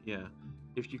 Wow. Yeah.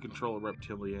 If you control a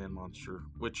reptilian monster,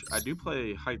 which I do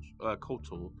play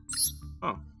Kotal.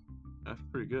 Oh, that's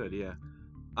pretty good, yeah.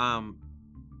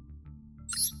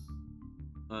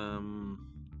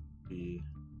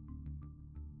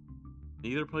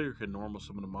 Neither player can normal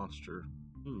summon a monster.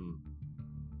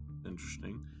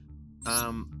 Interesting.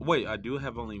 Wait, I do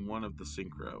have only one of the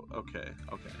synchro. Okay.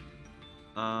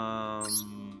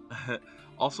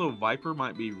 Also, Viper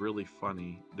might be really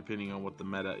funny, depending on what the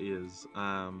meta is.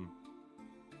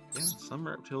 Yeah, some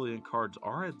reptilian cards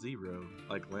are at 0,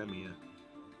 like Lamia.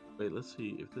 Wait, let's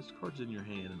see. If this card's in your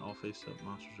hand and all face-up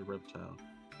monsters are reptile,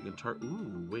 you can target...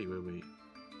 Ooh, wait.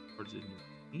 Card's in your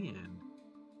hand?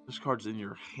 This card's in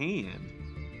your hand?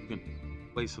 You can...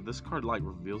 Wait, so this card, like,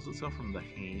 reveals itself from the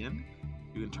hand?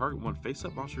 You can target one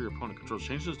face-up monster your opponent controls.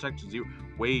 Change the attack to 0.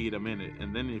 Wait a minute.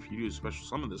 And then if you do special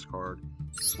summon this card...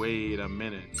 Wait a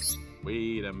minute.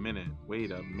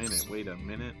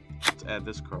 Let's add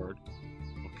this card.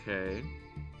 Okay.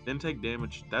 Then take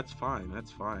damage. That's fine.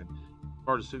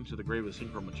 Card is sent to the grave with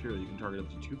synchro material. You can target up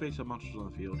to 2 face-up monsters on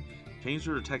the field. Change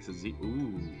their attacks to 0.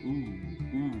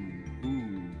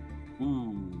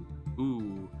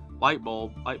 Ooh. Light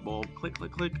bulb. Click.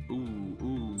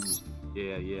 Ooh.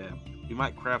 Yeah. We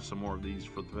might craft some more of these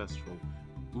for the festival.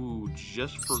 Ooh,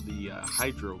 just for the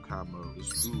hydro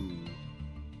combos. Ooh.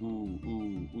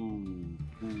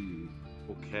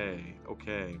 Okay.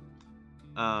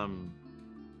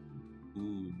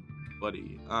 Ooh,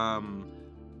 buddy.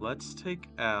 Let's take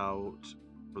out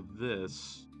for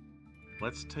this.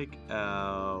 Let's take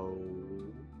out.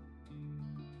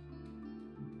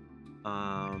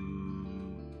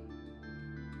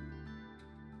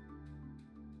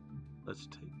 Let's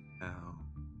take out.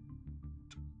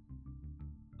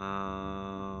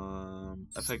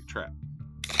 Effect trap.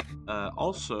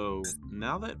 Also,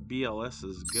 now that BLS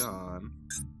is gone,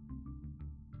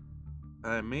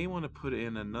 I may want to put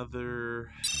in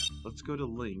another. Let's go to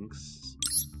links,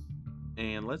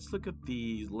 and let's look at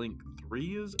the link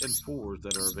 3s and 4s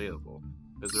that are available,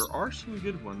 because there are some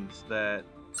good ones that,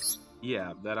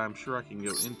 yeah, that I'm sure I can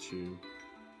go into.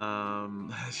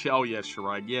 Oh yeah,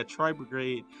 Shirai. Yeah, Tri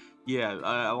Brigade. Yeah,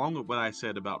 along with what I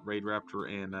said about Raid Raptor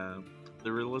and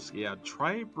the Realist, yeah,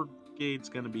 Tri Brigade's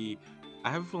gonna be. I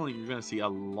have a feeling you're gonna see a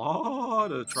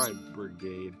lot of Tri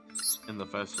Brigade in the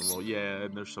festival. Yeah,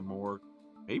 and there's some more.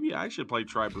 Maybe I should play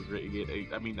Tri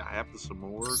Brigade. I mean, I have the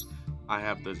Samor, I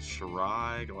have the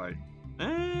Shirai. Like,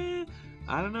 I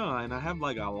don't know, and I have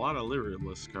like a lot of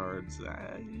Lyricist cards.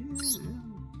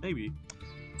 Maybe,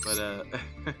 but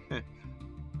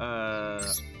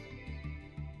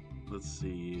let's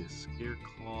see,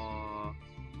 Scareclaw.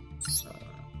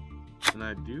 And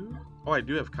I do. Oh, I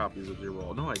do have copies of your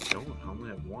roll. No, I don't. I only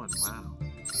have one.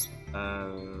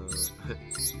 Wow.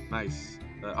 Nice.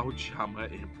 Oh, Jama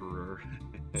Emperor.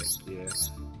 Heck yeah.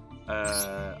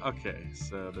 Okay,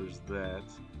 so there's that.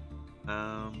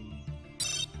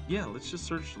 Yeah, let's just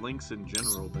search links in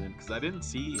general then, because I didn't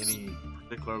see any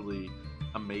particularly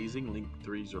amazing link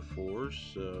 3s or 4s.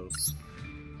 So,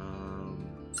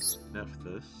 F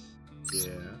this.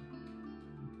 Yeah.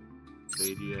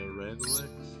 Stadia Redlex.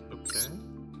 Okay.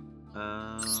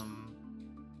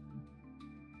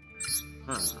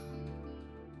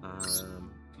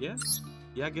 Yeah.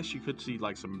 Yeah, I guess you could see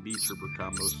like some Bee Trooper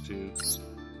combos too.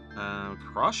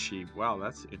 Cross Sheep. Wow,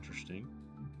 that's interesting.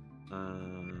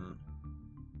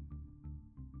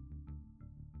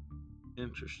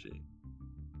 Interesting.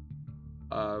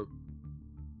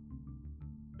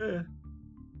 Yeah.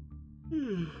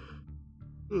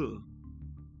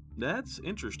 That's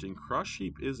interesting. Cross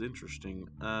Sheep is interesting.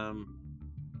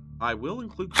 I will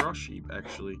include Cross Sheep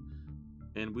actually,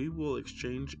 and we will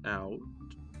exchange out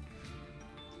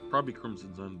probably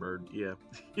Crimson Sunbird. Yeah,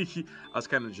 I was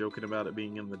kind of joking about it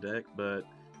being in the deck, but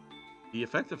the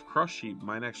effect of Cross Sheep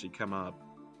might actually come up.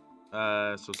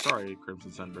 So sorry,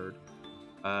 Crimson Sunbird.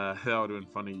 That would have been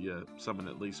funny to summon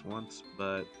at least once,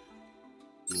 but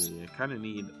yeah, kind of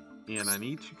need. And I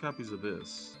need 2 copies of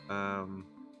this.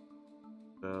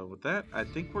 So with that, I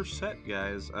think we're set,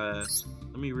 guys.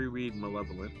 Let me reread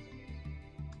Malevolent.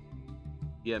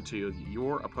 Yeah, to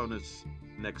your opponent's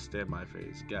next standby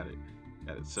phase. Got it.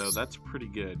 Got it. So that's pretty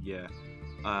good, yeah.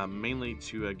 Mainly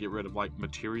to get rid of, like,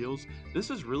 materials. This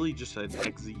is really just an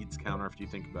Exceeds counter if you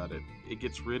think about it. It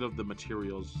gets rid of the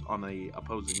materials on the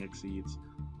opposing Exceeds.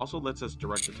 Also lets us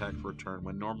direct attack for a turn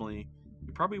when normally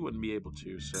you probably wouldn't be able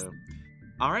to, so...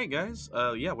 Alright, guys.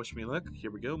 Yeah, wish me luck.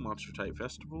 Here we go, Monster Type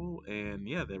Festival, and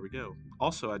yeah, there we go.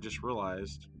 Also, I just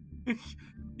realized,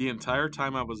 the entire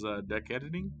time I was deck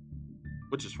editing,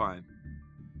 which is fine,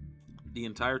 the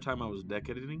entire time I was deck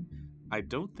editing, I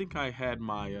don't think I had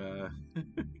my,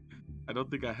 I don't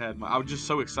think I had my, I was just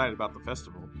so excited about the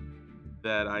festival,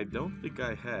 that I don't think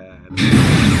I had,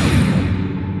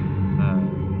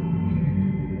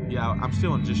 yeah, I'm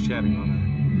still in just chatting on that,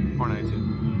 aren't I,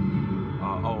 Tim?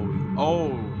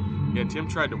 Yeah, Tim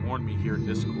tried to warn me here in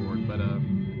Discord, but,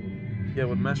 yeah,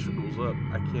 when Master Duel's up,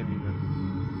 I can't even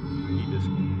need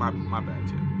Discord. My bad,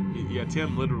 Tim. Yeah,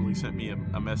 Tim literally sent me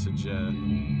a message,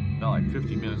 about like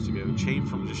 50 minutes ago, changed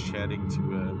from just chatting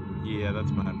to, yeah,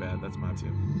 that's my bad, that's my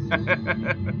Tim.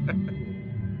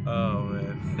 Oh,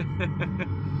 man.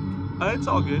 It's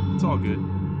all good, it's all good.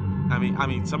 I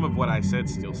mean, some of what I said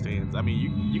still stands. I mean,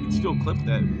 you can still clip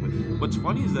that. What's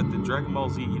funny is that the Dragon Ball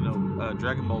Z,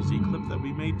 Dragon Ball Z clip that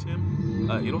we made,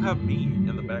 Tim, it'll have me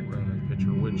in the background of the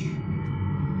picture, which,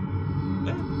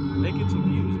 yeah, may get some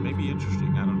views, may be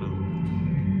interesting. I don't know.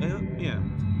 Yeah.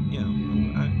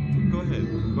 Go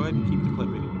ahead and keep the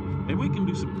clipping. Maybe we can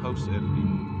do some post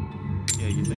editing. Yeah,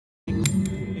 you think? We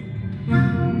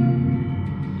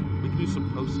can do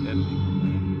some post editing on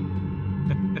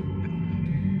that.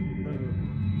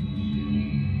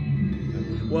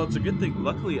 Well, it's a good thing.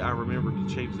 Luckily, I remembered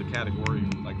to change the category,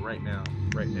 like, right now.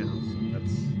 So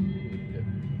that's good.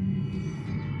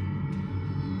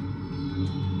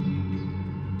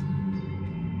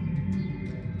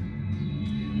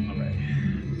 Alright.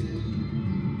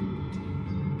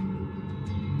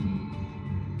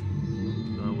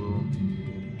 So we'll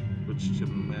switch to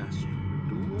Master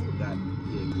Duel. There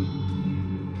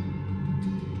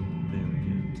we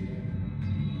go.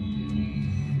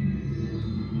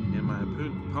 And my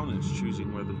opponent's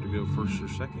choosing whether to go first or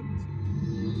second.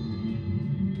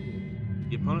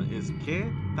 The opponent is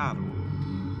Keitaro.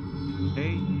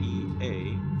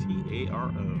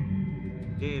 Keataro.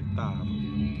 Keitaro.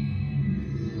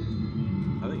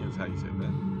 I think that's how you say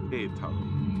that. Keitaro.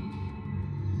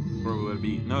 Or would it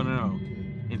be? No.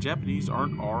 In Japanese,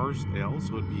 aren't R's L's?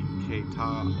 So it would be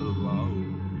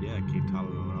Keitaro. Yeah,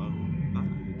 Keitaro.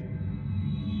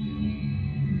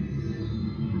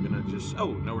 We're gonna just.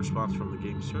 Oh, no response from the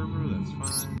game server. That's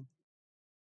fine.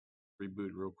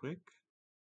 Reboot real quick.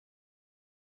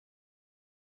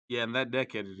 Yeah, and that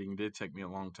deck editing did take me a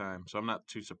long time, so I'm not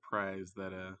too surprised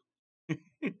that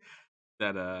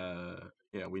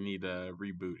yeah, we need a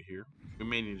reboot here. We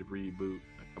may need to reboot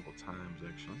a couple times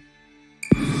actually.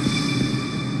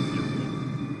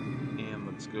 And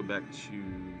let's go back to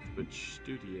Twitch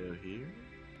Studio here.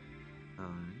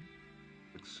 Alright.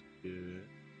 Looks good.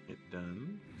 Hit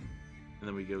done. And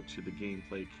then we go to the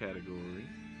gameplay category.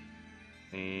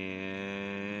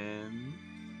 And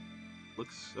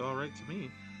looks alright to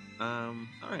me.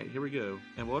 Alright, here we go.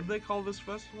 And what do they call this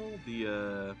festival?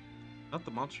 The not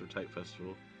the monster type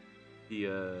festival.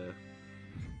 The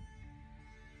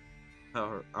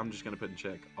I'm just gonna put in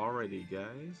check. Alrighty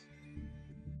guys.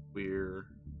 We're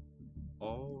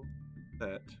all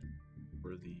set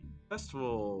for the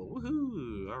festival.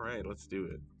 Woohoo! Alright, let's do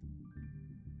it.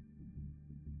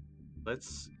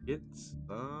 Let's get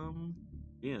some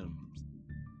gems.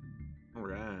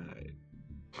 Alright.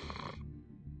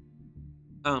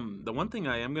 The one thing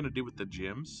I am gonna do with the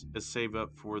gems is save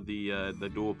up for the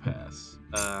dual pass.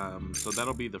 So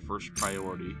that'll be the first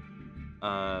priority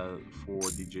for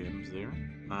the gems there.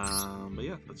 But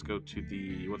yeah, let's go to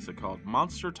the what's it called?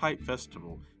 Monster Type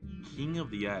Festival. King of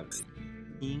the Island.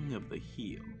 King of the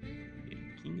Hill. Yeah,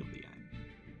 King of the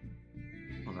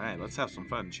Island. Alright, let's have some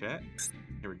fun, chat.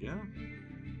 Here we go.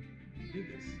 Do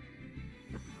this.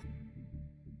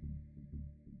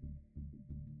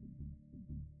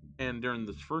 And during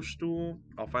this first duel,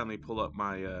 I'll finally pull up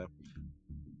my,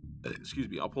 excuse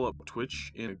me, I'll pull up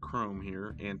Twitch in Chrome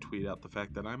here and tweet out the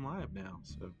fact that I'm live now.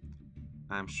 So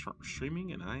I'm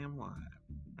streaming and I am live.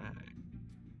 All right.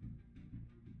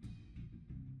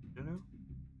 Go.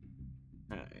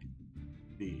 All right.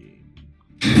 Okay.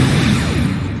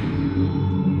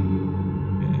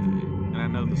 And I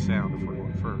know the sound if we're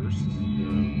going first. So.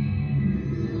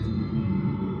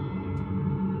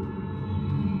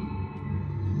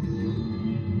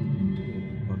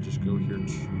 Just go here to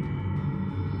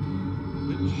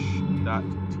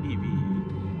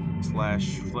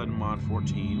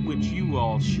twitch.tv/FloodMod14, which you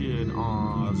all should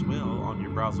as well on your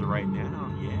browser right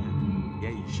now. Yeah,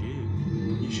 you should.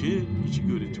 You should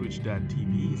go to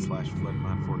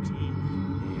twitch.tv/FloodMod14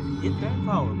 and hit that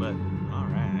follow button. All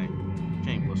right,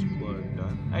 shameless plug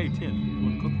done. Hey Tim, you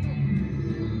want to click that?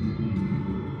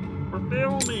 We're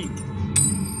filming.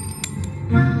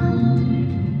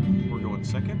 We're going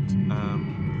second.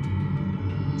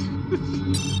 I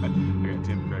got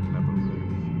Tim cracking up over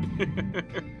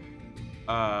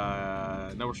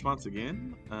there. No response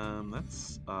again.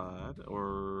 That's odd.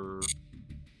 Or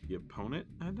the opponent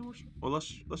had no response. Well, let's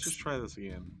just try this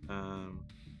again.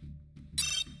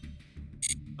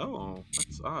 Oh,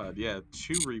 that's odd. Yeah,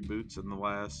 2 reboots in the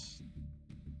last.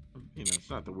 You know, it's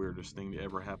not the weirdest thing to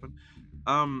ever happen.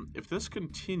 If this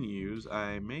continues,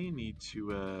 I may need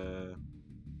to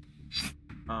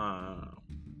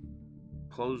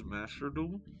close master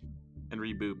duel and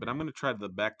reboot, but I'm going to try the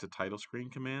back to title screen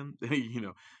command. You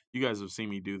know, you guys have seen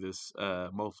me do this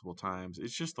multiple times.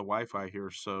 It's just the Wi-Fi here,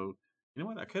 so you know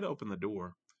what? I could open the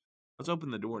door. Let's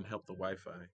open the door and help the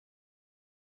Wi-Fi.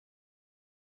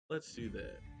 Let's do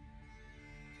that.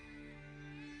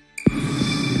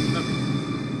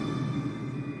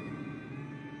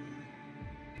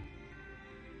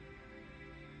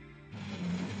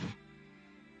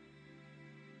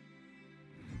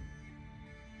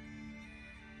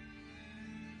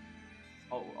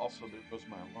 Oh, also there goes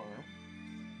my alarm.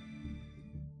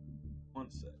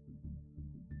 One sec.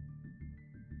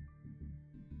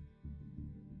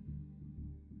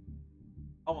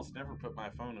 Almost never put my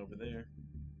phone over there.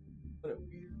 What a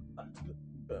weird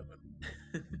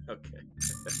okay.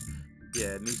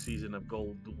 Yeah, new season of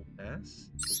Gold Duel Pass.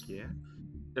 Heck yeah.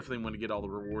 Definitely want to get all the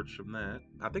rewards from that.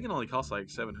 I think it only costs like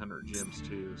 700 gems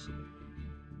too, so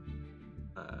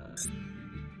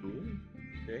cool.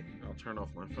 Okay, I'll turn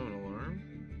off my phone alarm.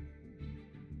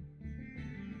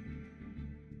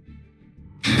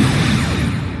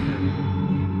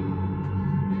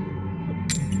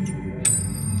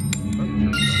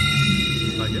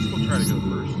 I guess we'll try to go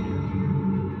first here.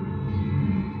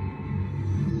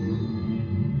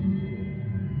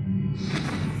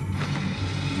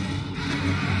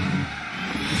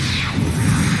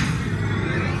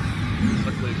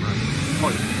 Luckily,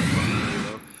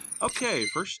 okay,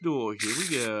 first duel. Here we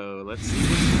go. Let's see.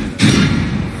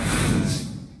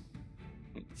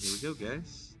 Here we go,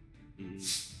 guys. The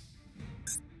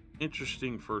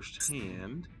interesting first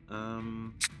hand.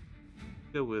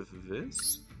 Go with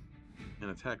this in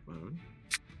attack mode.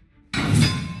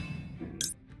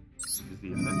 Use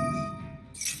the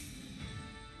effects.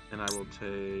 And I will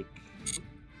take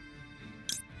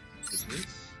this.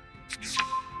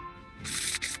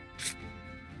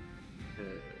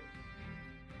 Okay.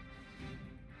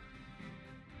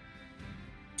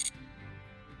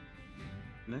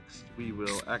 Next, we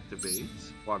will activate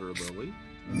Water Lily,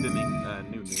 sending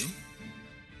Nunu.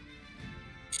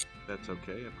 That's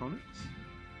okay, opponents.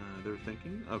 They're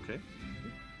thinking, okay.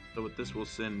 So with this, we'll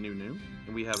send Nunu,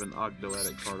 and we have an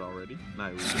Ogdoadic card already.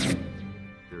 Nice.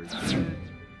 Very good.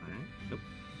 Alright, nope.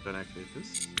 Don't activate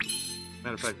this.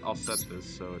 Matter of fact, I'll set this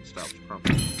so it stops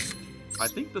prompting. I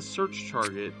think the search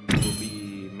target will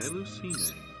be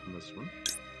Melusine on this one.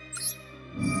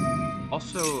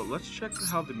 Also, let's check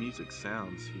how the music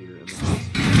sounds here in the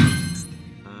system.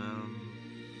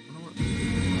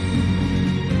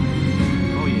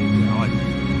 Oh yeah, I like it.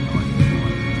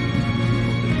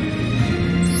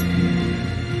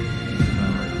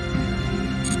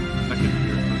 I can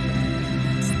hear it for a second.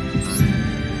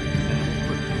 And we'll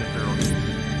put King of Pharaohs.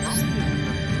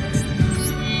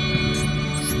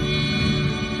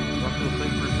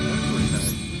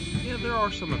 Yeah, there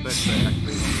are some effects that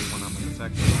activate when I'm in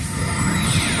attack.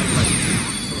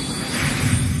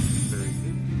 Very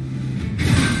good.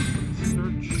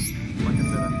 Search, like I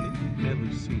said, I think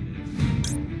Melusine.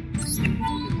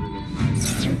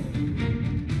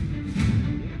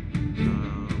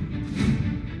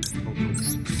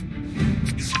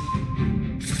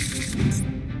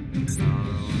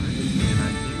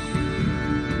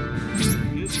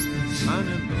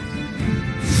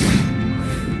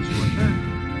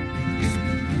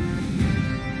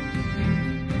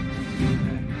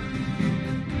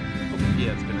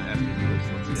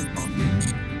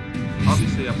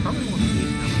 Obviously, I probably want to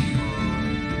use him on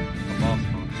a boss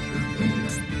monster.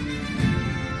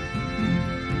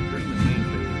 During the main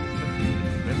phase,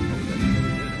 that's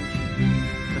really good.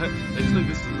 Basically,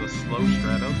 this is a slow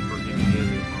Stratos for getting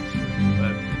alien monster.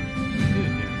 But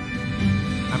good, yeah.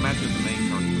 I imagine the main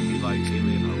target would be like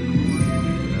alien overlord.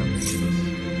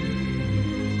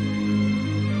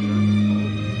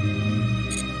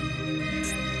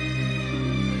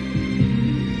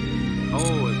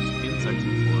 Oh, it's insects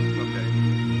and forms. Okay.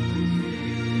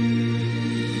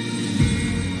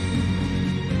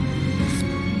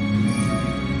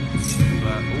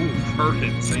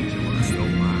 Perfect sanctuary.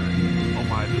 Oh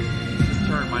my, this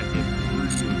turn might get really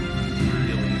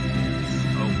intense.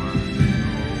 Oh my god.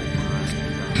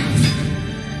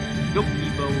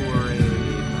 Yugioh or a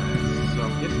nice. So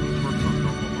I'm guessing this works on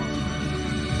normal monsters.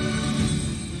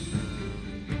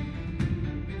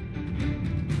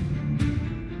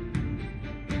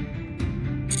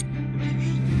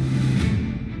 Interesting.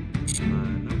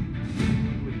 Nope.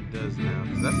 What he does now,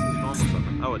 because that's his normal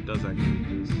summon. Oh, it does actually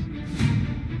do this.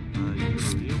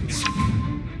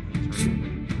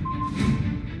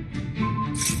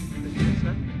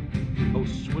 Oh,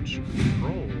 switch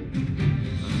control.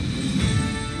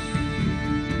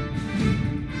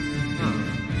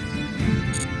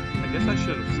 I guess I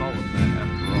should have solved that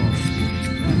after all.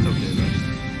 That's okay though.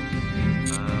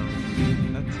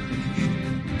 That's interesting.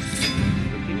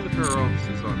 The King of the Pharaohs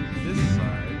is on his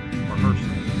side, or her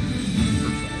side.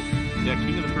 Her side. Yeah,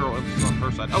 King of the Pharaohs is on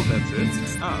her side. Oh, that's it.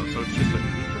 Oh, so it's just a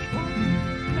creature swap?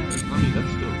 I mean,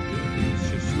 that's still good. It's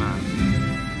just not.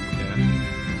 Yeah.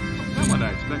 Not what I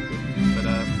expected. But,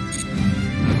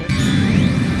 okay.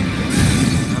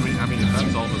 I mean, if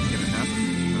that's all that's gonna happen,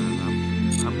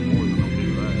 I'm more than okay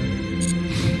with that.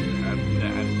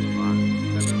 That is fine.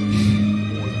 That is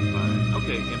more than fine.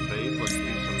 Okay, in phase, let's do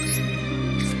some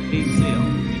a sale.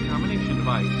 A combination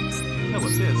device. Hell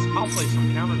with this, I'll play some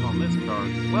counters on this card.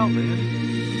 Well then.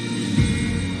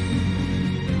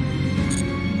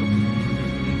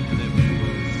 And then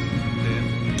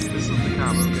this is the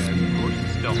combo, guys. Of course, the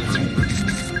stealth burst.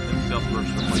 Stealth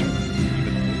burst replaces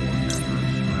even more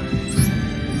counters, right?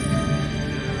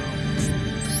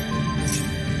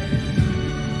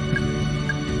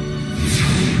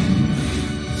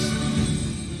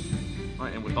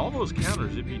 Alright, and with all those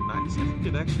counters, it'd be nice if we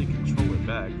could actually control it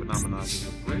back, but not monogamous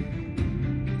break.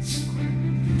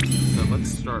 So let's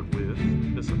start with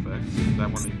this effect, since I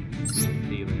want to use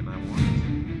alien I want.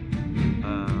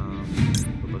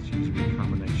 But let's use a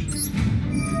combination.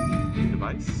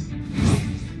 Device.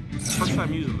 First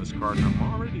time using this card, and I'm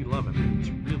already loving it. It's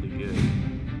really good.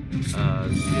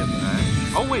 Does she have Max?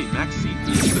 Oh wait, Max Seed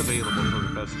is available for the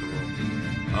festival.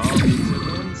 Oh,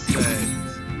 it's an insect.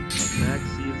 Max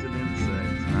Seed is an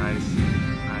insect. I see.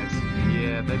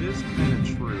 Yeah, that is kind of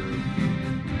true.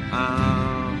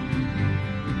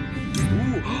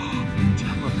 Ooh,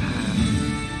 telepath.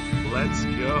 Let's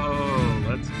go.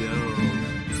 Let's go.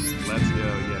 Let's go.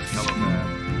 Yeah, telepath.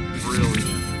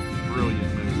 Brilliant.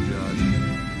 Brilliant move, Josh.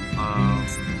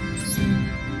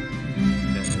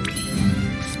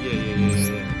 Okay.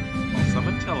 Yeah. I'll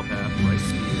summon telepath right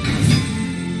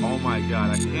here. Oh my god,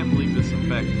 I can't believe this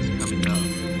effect is coming up.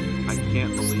 I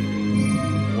can't believe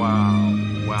it. Wow.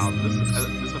 Wow, this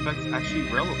effect is actually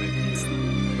relevant here. So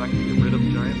I can get rid of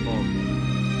giant ball.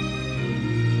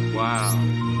 Wow.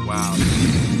 Wow.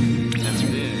 And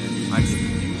then I can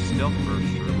use stealth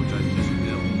burster, which I just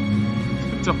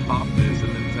built, to pop this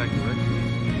and then attack directly.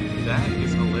 That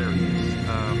is hilarious.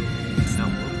 Now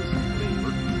what was the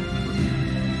favorite?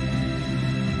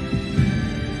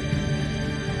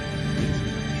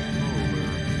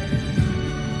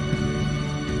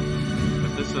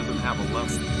 But this doesn't have a level,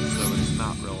 so it's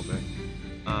not relevant.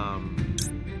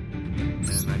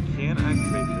 And I can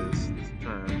activate this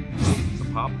turn to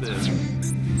pop this.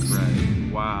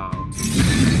 Right. Wow. I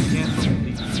can't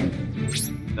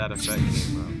believe that effect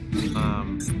came up.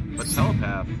 But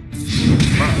telepath,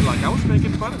 like I was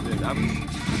making fun of it. I was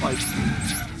like,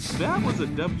 that was a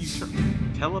W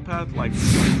turn. Telepath, like,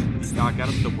 I got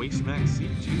him to waste max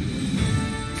C2.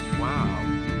 Wow.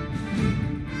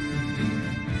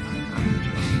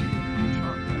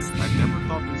 I never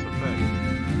thought this effect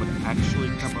would actually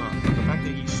come up. But the fact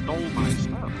that he stole my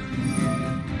stuff,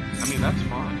 I mean, that's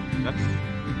fine.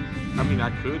 I mean, I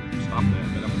could stop that,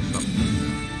 but I'm gonna stop that.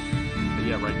 But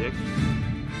yeah, right there.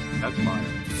 That's fine.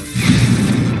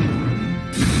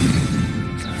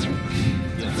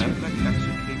 Yeah, that effect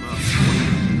actually came up.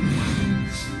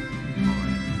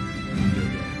 Alright.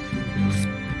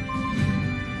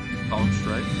 Column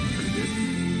strike. Pretty good.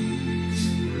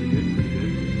 Pretty good.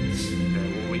 Okay,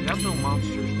 well, we have no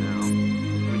monsters now.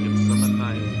 We can summon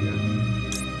Nyuga.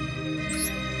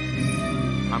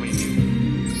 I mean, you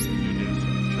do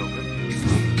some children.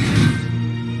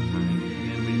 Alright,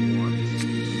 and we want to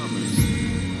summon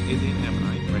Alien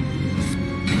Ammonite right here.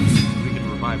 We can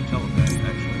revive telepath,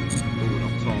 actually. Oh,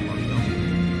 don't solve ourselves.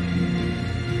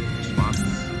 Response.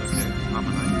 Okay,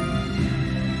 Ammonite.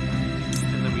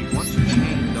 And then we want to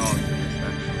chain dog in this,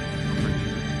 actually. I'm pretty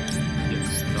sure. Yes,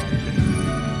 dog chain.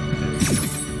 There we go.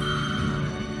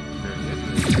 Alright, very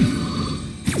good.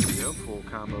 There we go. Full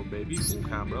combo, baby. Full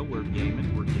combo. We're gaming.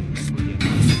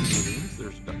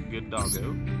 There's good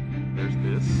doggo. There's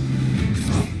this.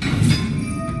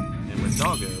 And with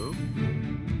doggo,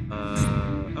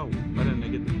 oh, why didn't I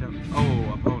get the count?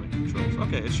 Oh, opponent controls.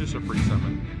 Okay, it's just a free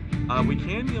summon. We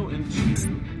can go into,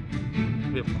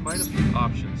 we have quite a few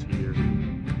options here.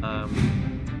 Because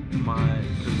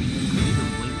we could either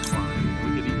blink climb, we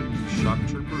could even use shock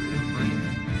trooper in frame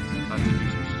to do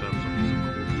some stuff, some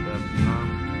cool stuff.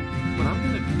 What I'm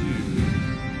gonna do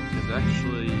is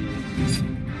actually,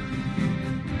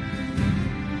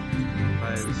 I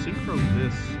synchro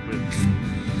this with,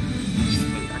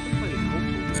 hey, I can play a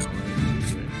Kotal now,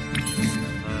 right?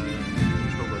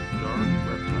 Control a dark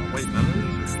reptile. Wait, none of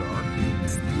these are dark?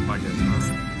 I guess not.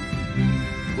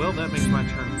 Well, that makes my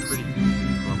turn pretty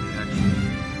easy for me, actually.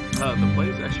 The play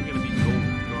is actually going to be gold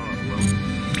dark. Well,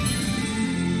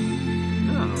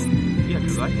 no. Yeah,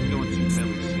 because I can go into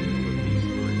melee scene with these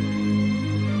three.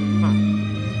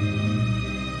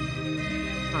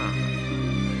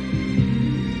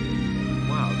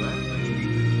 Wow, that is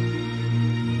interesting.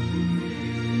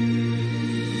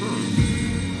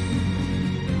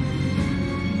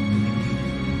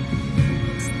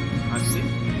 I think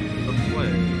the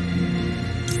play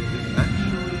is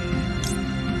actually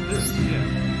this, yeah.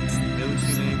 Melee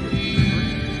scene with these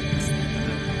three, and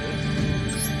then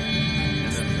this,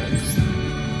 and then this.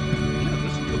 Yeah,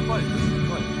 this is the play.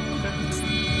 Okay.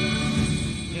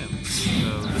 Yeah,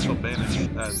 so this will banish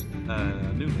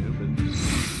Nunu,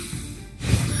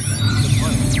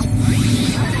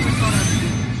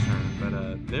 but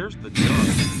there's the jug.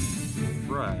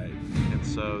 Right. And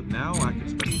so now I can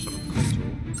special summon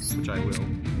Kotal, which I will.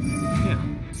 Yeah.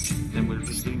 And we're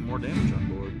just getting more damage on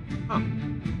board. Huh.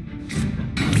 Okay.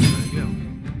 There you go.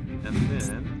 And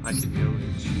then I can go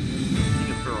into, you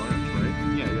can throw arms, right?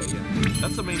 Yeah.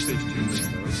 That's a main phase 2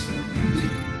 thing though, so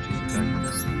just attack my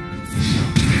guy.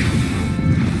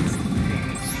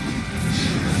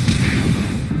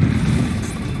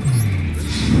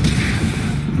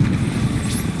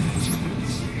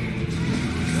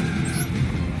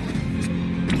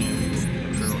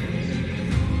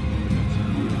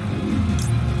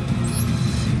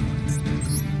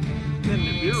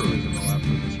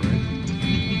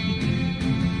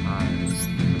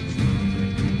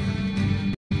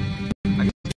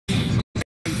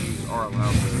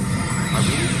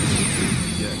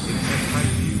 It's that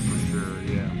type view for sure,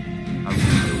 yeah. I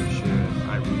really should.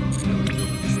 I really should.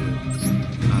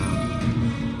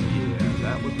 Yeah,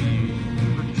 that would be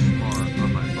pretty smart on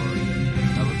my part.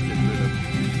 Let's get rid of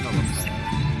telepath.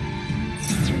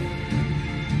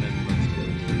 And let's go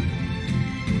with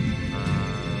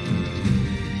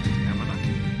Ammonite.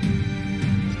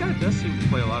 This guy does seem to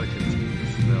play a lot of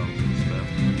continuous spells and stuff.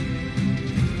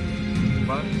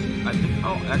 But I think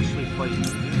I'll actually play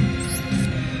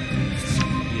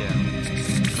yeah.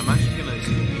 I'm actually gonna use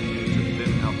to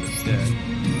thin out this deck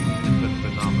and put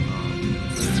Phenomenon.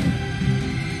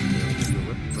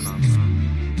 With Phenomenon.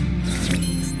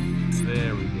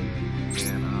 There we go.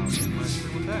 And I'll get my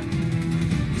turn with that.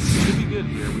 We should be good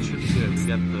here. We should be good. We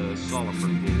got the Solemn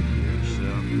Brigade here, so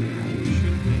we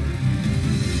should be.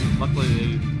 Luckily they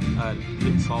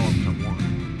did Solemn to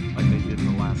 1, like they did in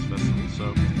the last festival,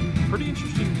 so pretty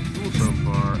interesting tool so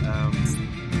far.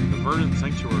 The Verdant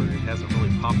Sanctuary hasn't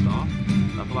really popped off.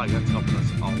 I feel like that's helping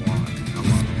us a lot.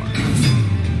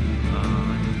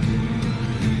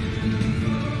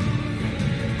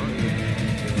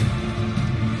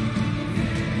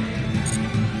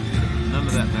 None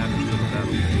of that matters to the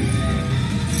battle.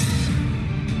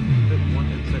 Pick one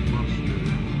insect monster.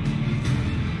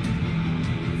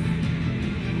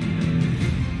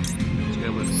 Let's go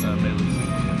with melee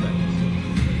attacks.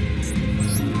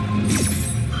 Let's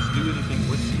do anything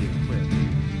with the equip.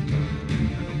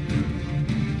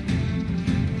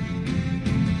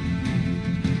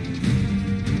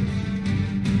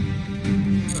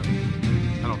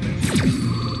 I don't think so.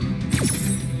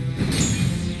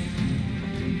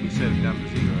 We set it down to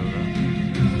 0, though.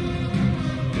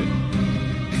 Good.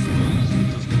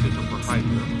 Gives us potential for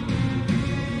Hydra.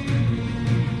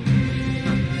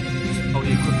 Oh,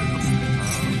 he equipped it.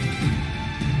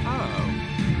 Oh.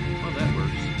 Well, that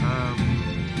works.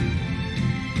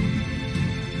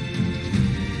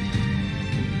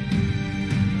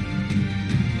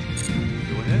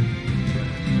 Go ahead.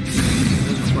 It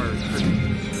does require a crit,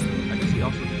 so I guess he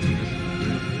also needs this.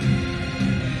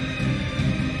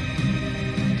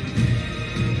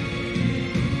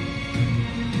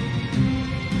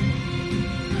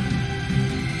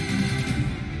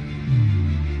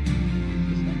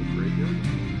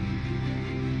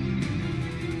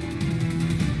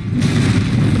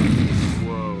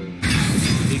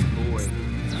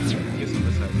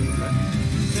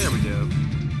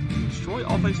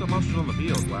 Monsters on the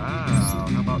field. Wow.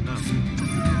 How about now?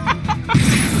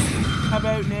 How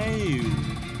about now?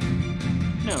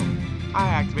 No. I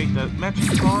activate the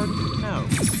magic card? No.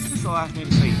 This allows me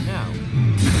to say no.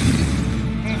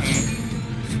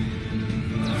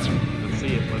 Let's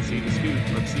see it. Let's see the scoop.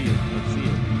 Let's see it. Let's see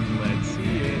it. Let's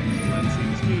see it. Let's see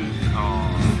the scoop. Aww.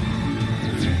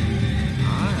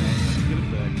 Alright. That's a good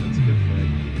effect. That's a good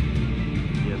effect.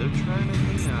 Yeah, they're trying to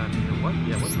hang on here. What?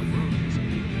 Yeah, what's the word?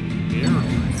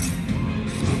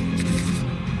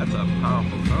 That's a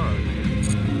powerful card.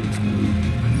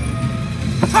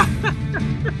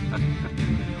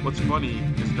 What's funny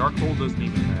is Dark Hole doesn't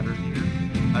even matter here,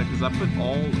 because I put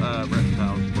all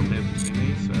reptiles for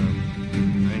Mizumi, so I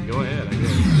mean, go ahead, I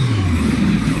guess.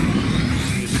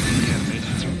 It's the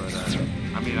animation, but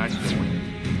I mean, I still win.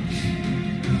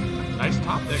 Nice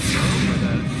top deck though, but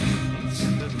it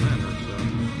doesn't matter. So,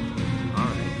 all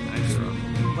right, nice draw.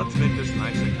 Let's make this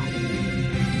nice and cool.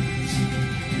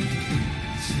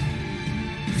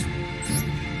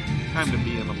 Time to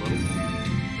be in a little.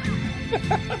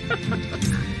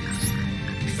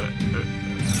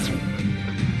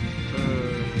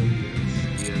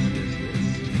 Yes.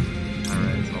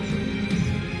 Alright, so I'll say this.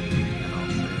 And I'll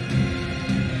say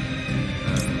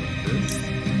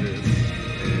this,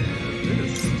 and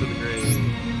this to the grave.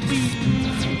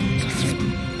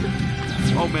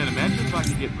 Oh man, imagine if I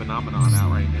could get Phenomenon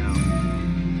out right now.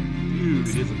 Dude,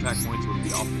 his attack points would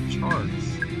be off the charts.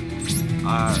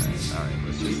 Alright,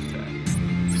 let's just attack.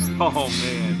 Oh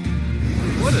man,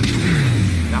 what a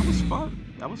that was fun.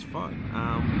 That was fun.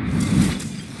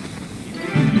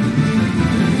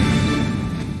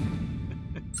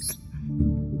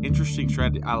 Interesting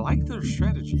strategy. I like their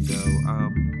strategy though.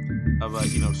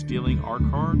 Of stealing our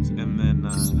cards and then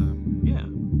yeah.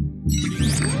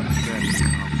 Strategy,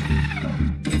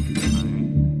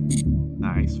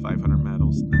 nice, 500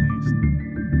 medals.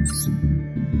 Nice.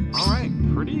 All right,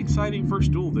 pretty exciting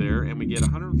first duel there, and we get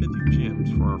 150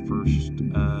 gems for our first.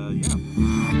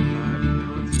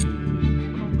 Let's see.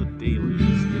 What all the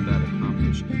dailies did that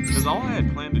accomplish? Because all I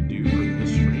had planned to do for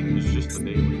this stream was just the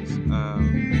dailies.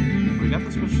 We got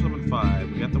the special summon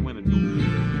 5. We got the win a duel.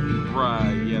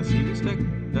 Right. Yeah. See, this deck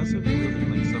doesn't really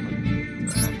like summon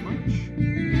that much.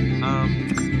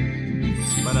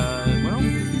 Well,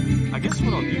 I guess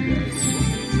what I'll do, guys,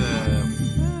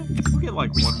 is we'll get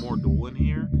like one more duel in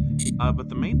here. But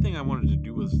the main thing I wanted to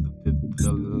do was the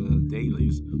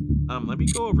dailies. Let me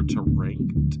go over to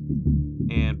ranked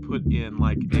and put in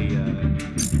like a.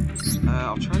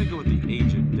 I'll try to go with the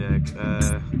agent deck.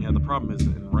 Yeah, the problem is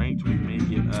in ranked we may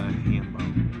get a hand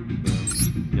bone.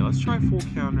 So, yeah, let's try full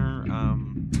counter.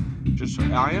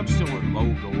 I am still at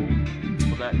low gold,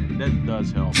 so that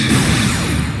does help.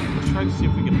 Let's try to see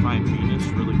if we can find Venus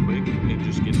really quick and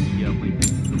just get the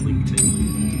link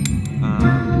daily.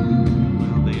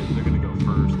 Well, they're gonna go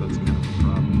first. That's kind of a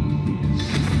problem.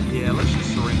 Yeah, let's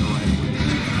just surrender right away.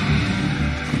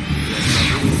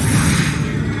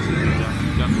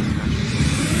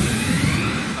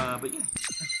 But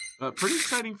yeah, pretty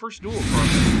exciting first duel for us.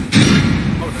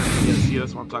 Oh, yeah, see,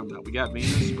 that's what I'm talking about. We got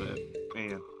Venus, but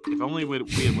man, if only we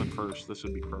had went first, this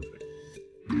would be perfect.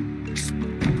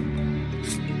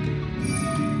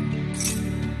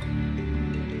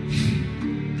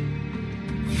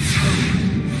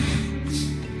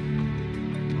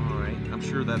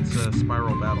 Sure that's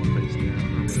spiral battle face down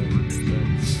or whatever.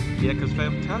 So, yeah, because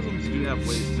phantasms do have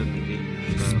ways to negate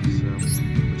your stuff, so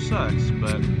which sucks,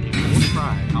 but you know, we'll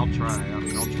try. I'll try. I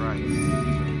mean, I'll try it.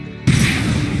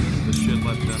 So, this should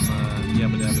let them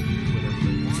yabba dabba do whatever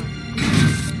they want.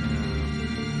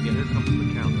 Yeah, here comes the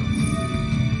counter.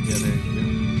 Yeah, there you go.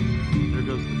 There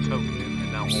goes the token, and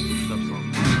now all the stuff's on.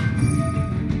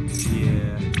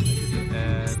 Yeah, I get to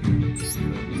add.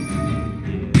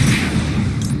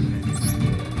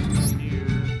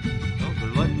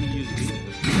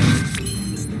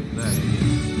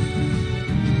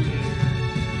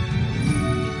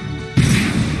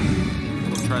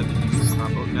 Try the equal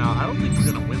combo. Now, I don't think we're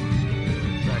gonna win this game.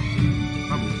 In fact,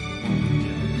 probably won't.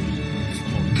 Yeah,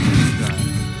 almost shot.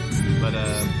 But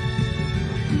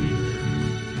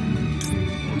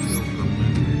we'll go for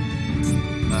win.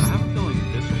 I have a feeling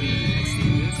this will be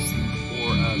Exodus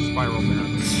or Spiral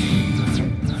Bound.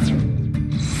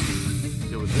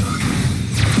 Deal with this.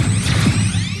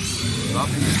 Stop.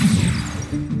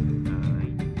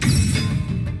 Alright.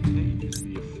 Okay, use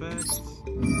the effects.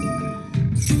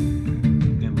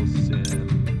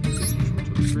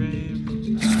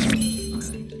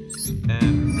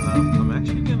 I'm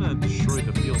actually gonna destroy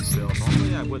the field spell.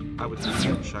 Normally I would just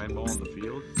get Shine Ball in the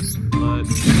field, but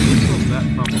this was that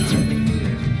probably.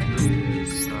 Yeah, it really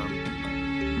is.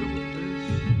 Go with this.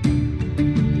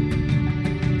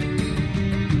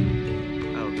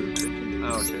 Oh, they're thinking. Oh,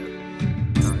 okay.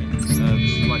 Alright. This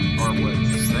is like our what?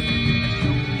 Second game.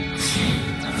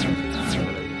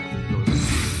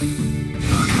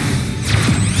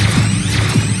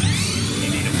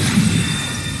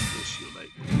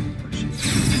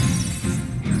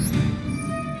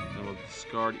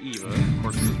 Eva, of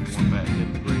course, because we want that hit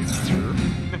the grave sure.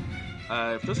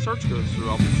 If this search goes through,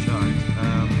 I'll be shocked.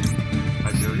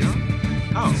 Yugioh?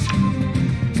 Oh.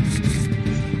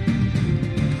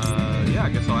 Yeah, I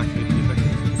guess I'll activate the effect.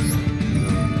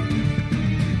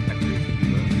 Activate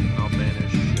Eva, and I'll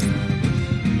banish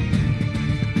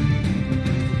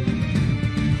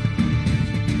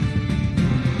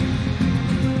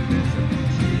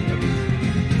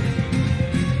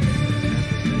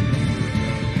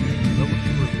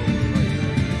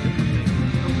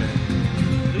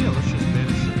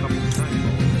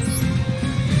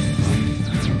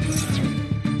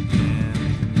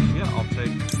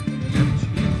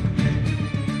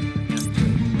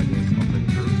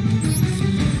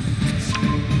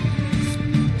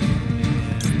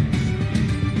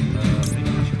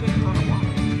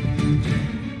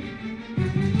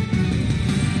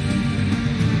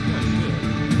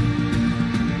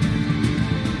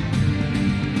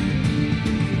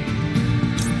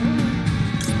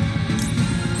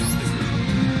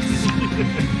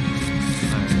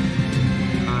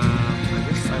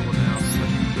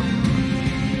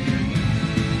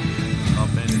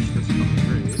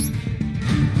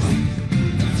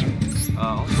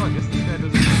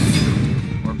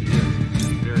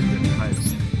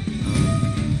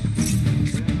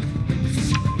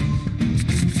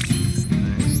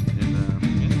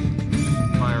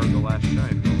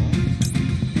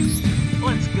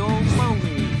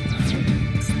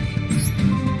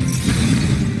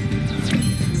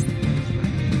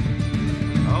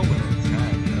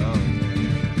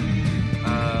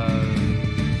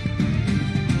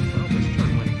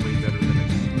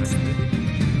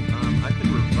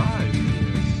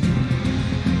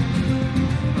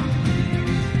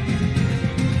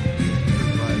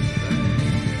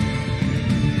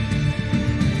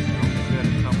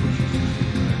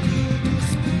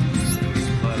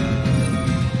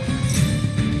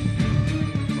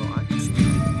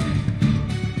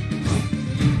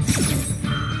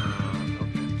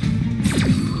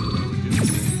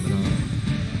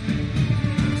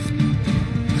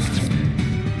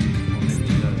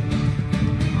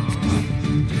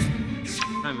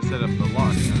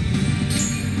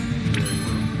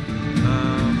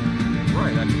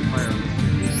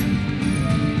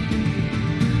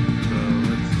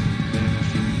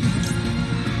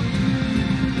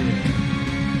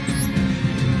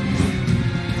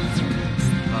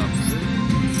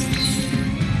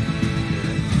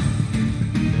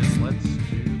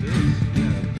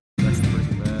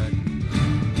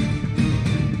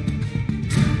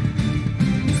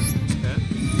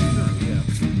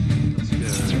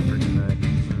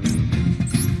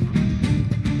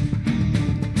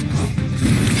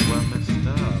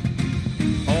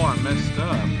messed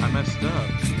up. I messed up.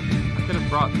 I could have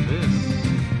brought this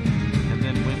and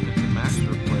then went into Master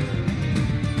Player.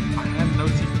 I had an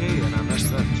OTK and I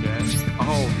messed up, chat.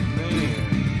 Oh,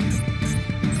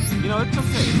 man. You know, it's okay.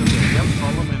 It's okay. We have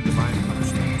Solemn and Divine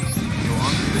Punishment. So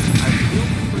honestly, I feel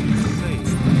pretty safe.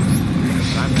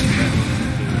 But I messed that one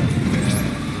too.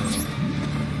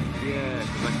 Yeah,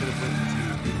 because I could have went into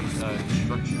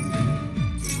instruction.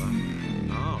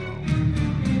 Oh,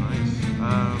 nice.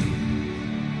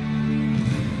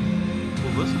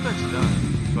 Well, this effect's done,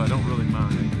 so I don't really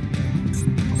mind.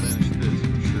 I'll banish this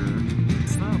for sure.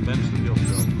 I'll banish the guild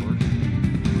spell, of course.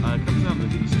 It comes down to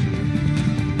these two.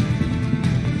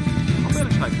 I'll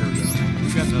banish Hyperion.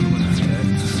 We've got another one in the deck,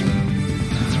 so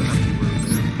I'm not too worried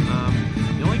there.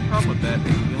 The only problem with that is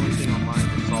the only thing on mine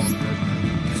is Solemn Judgment.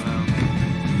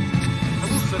 I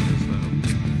will set this though.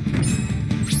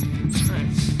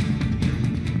 Alright.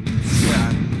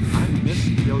 Yeah, I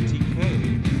missed the OTK.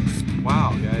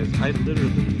 Wow, guys, I had the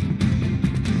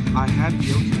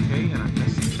OTK and I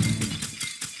missed it.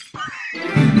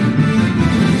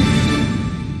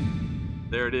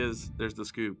 There it is. There's the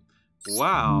scoop.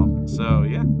 Wow. So,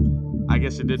 yeah. I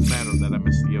guess it didn't matter that I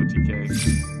missed the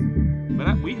OTK.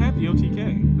 But we had the OTK,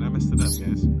 and I messed it up,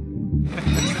 guys.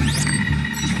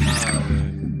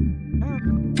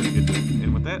 Pretty good.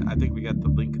 And with that, I think we got the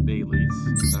Link dailies.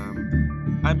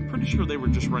 I'm pretty sure they were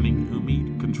just running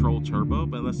Umi Control Turbo,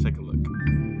 but let's take a look.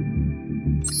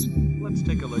 Let's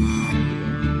take a look.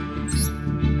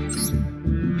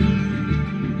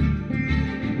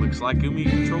 Looks like Umi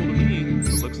Control to me.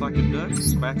 It looks like a duck,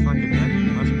 quacks like a duck.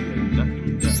 It must be a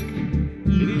ducky duck.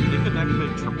 It couldn't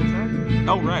activate triple attack?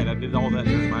 Oh, right, I did all that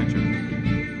during my turn.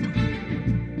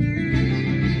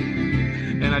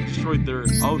 And I destroyed their...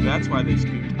 Oh, that's why they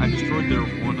scooped. I destroyed their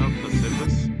one of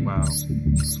Pacificus. Wow.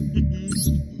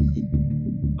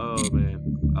 Oh, man.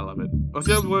 I love it. Oh,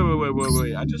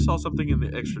 wait. I just saw something in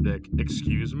the extra deck.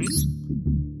 Excuse me?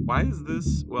 Why is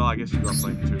this... Well, I guess you are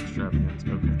playing too extravagant.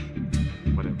 Okay.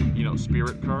 Whatever. You know,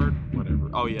 spirit card? Whatever.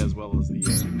 Oh, yeah, as well as the...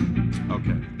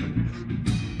 Okay.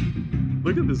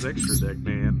 Look at this extra deck,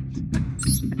 man.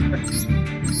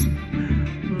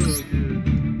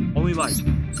 Oh, only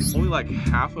like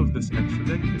half of this extra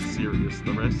deck is serious.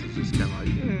 The rest is just kind of like,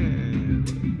 yeah.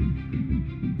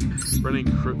 Running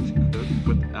Crook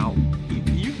without.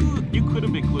 You could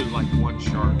have included like one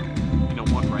shark, you know,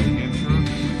 one right hand shark.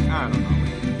 I don't know.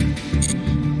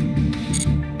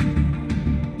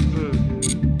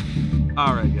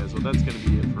 All right, guys. Well, that's gonna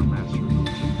be it for Master.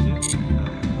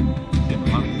 A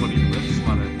lot of funny clips, a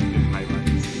lot of good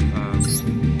highlights.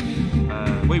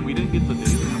 Wait, we didn't get the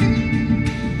daily.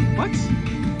 What?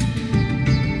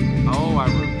 Oh, I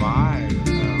revived.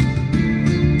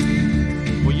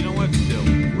 Well, you know what? Still,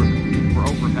 we're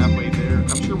over halfway there.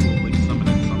 I'm sure we'll link summon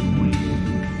at some point.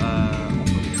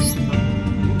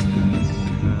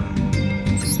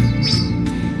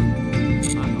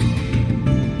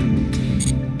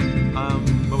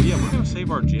 But yeah, we're gonna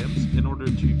save our gems in order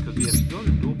to, because if you go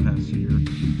to Duel Pass here,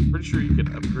 pretty sure you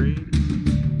can upgrade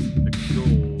the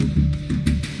gold.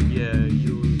 Yeah,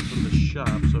 you from the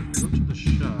shop. So if you go to the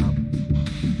shop,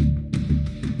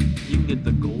 you can get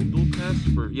the gold Duel Pass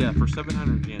for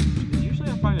 700 gems. And usually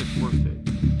I find it's worth it.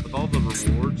 With all the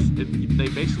rewards, they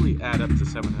basically add up to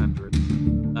 700.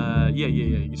 Yeah.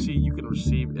 You see, you can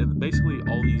receive, and basically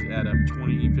all these add up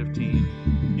 20, 15.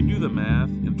 You do the math,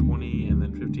 and 20, and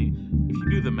then 15. If you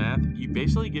do the math, you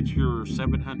basically get your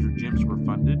 700 gems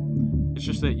refunded. It's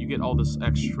just that you get all this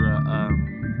extra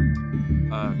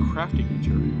crafting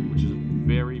material, which is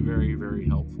very, very, very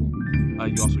helpful.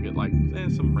 You also get like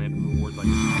some random rewards like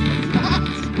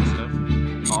and stuff.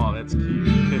 Oh, that's cute.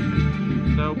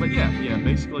 So, but yeah,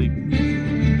 basically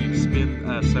you spend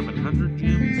 700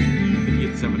 gems, then you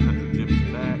get 700 gems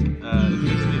back. It's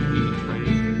basically an even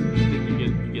trade, but then you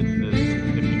get this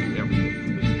if you do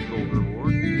everything, this gold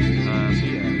reward. So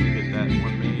yeah, you get that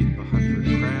one made,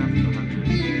 100 craft,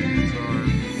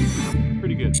 100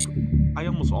 pretty good. I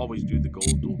almost always do the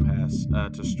gold dual pass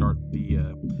to start the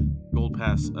gold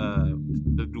pass,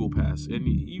 the dual pass, and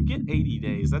you get 80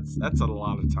 days. That's a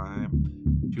lot of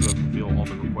time to fulfill all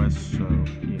the requests. So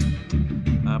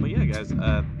yeah, but yeah, guys,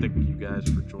 thank you guys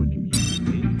for joining me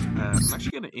today. I'm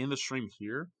actually going to end the stream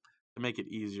here to make it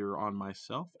easier on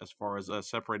myself as far as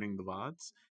separating the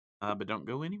VODs. But don't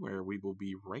go anywhere. We will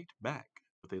be right back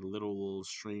with a little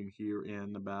stream here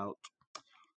in about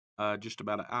just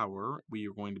about an hour. We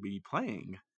are going to be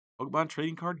playing Pokemon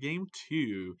Trading Card Game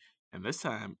 2. And this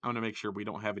time, I'm going to make sure we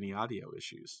don't have any audio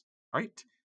issues. All right.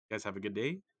 You guys have a good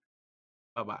day.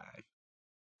 Bye-bye.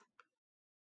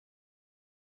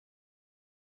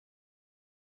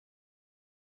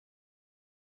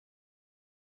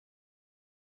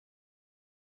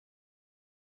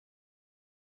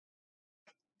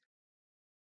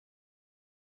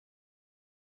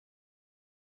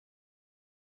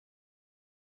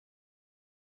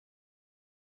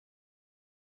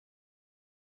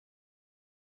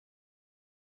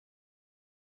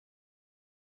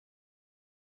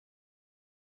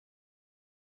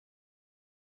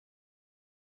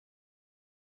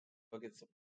 Go get some.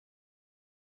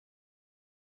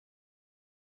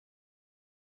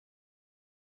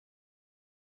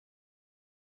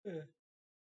 Yeah.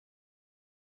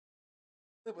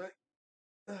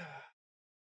 Bye.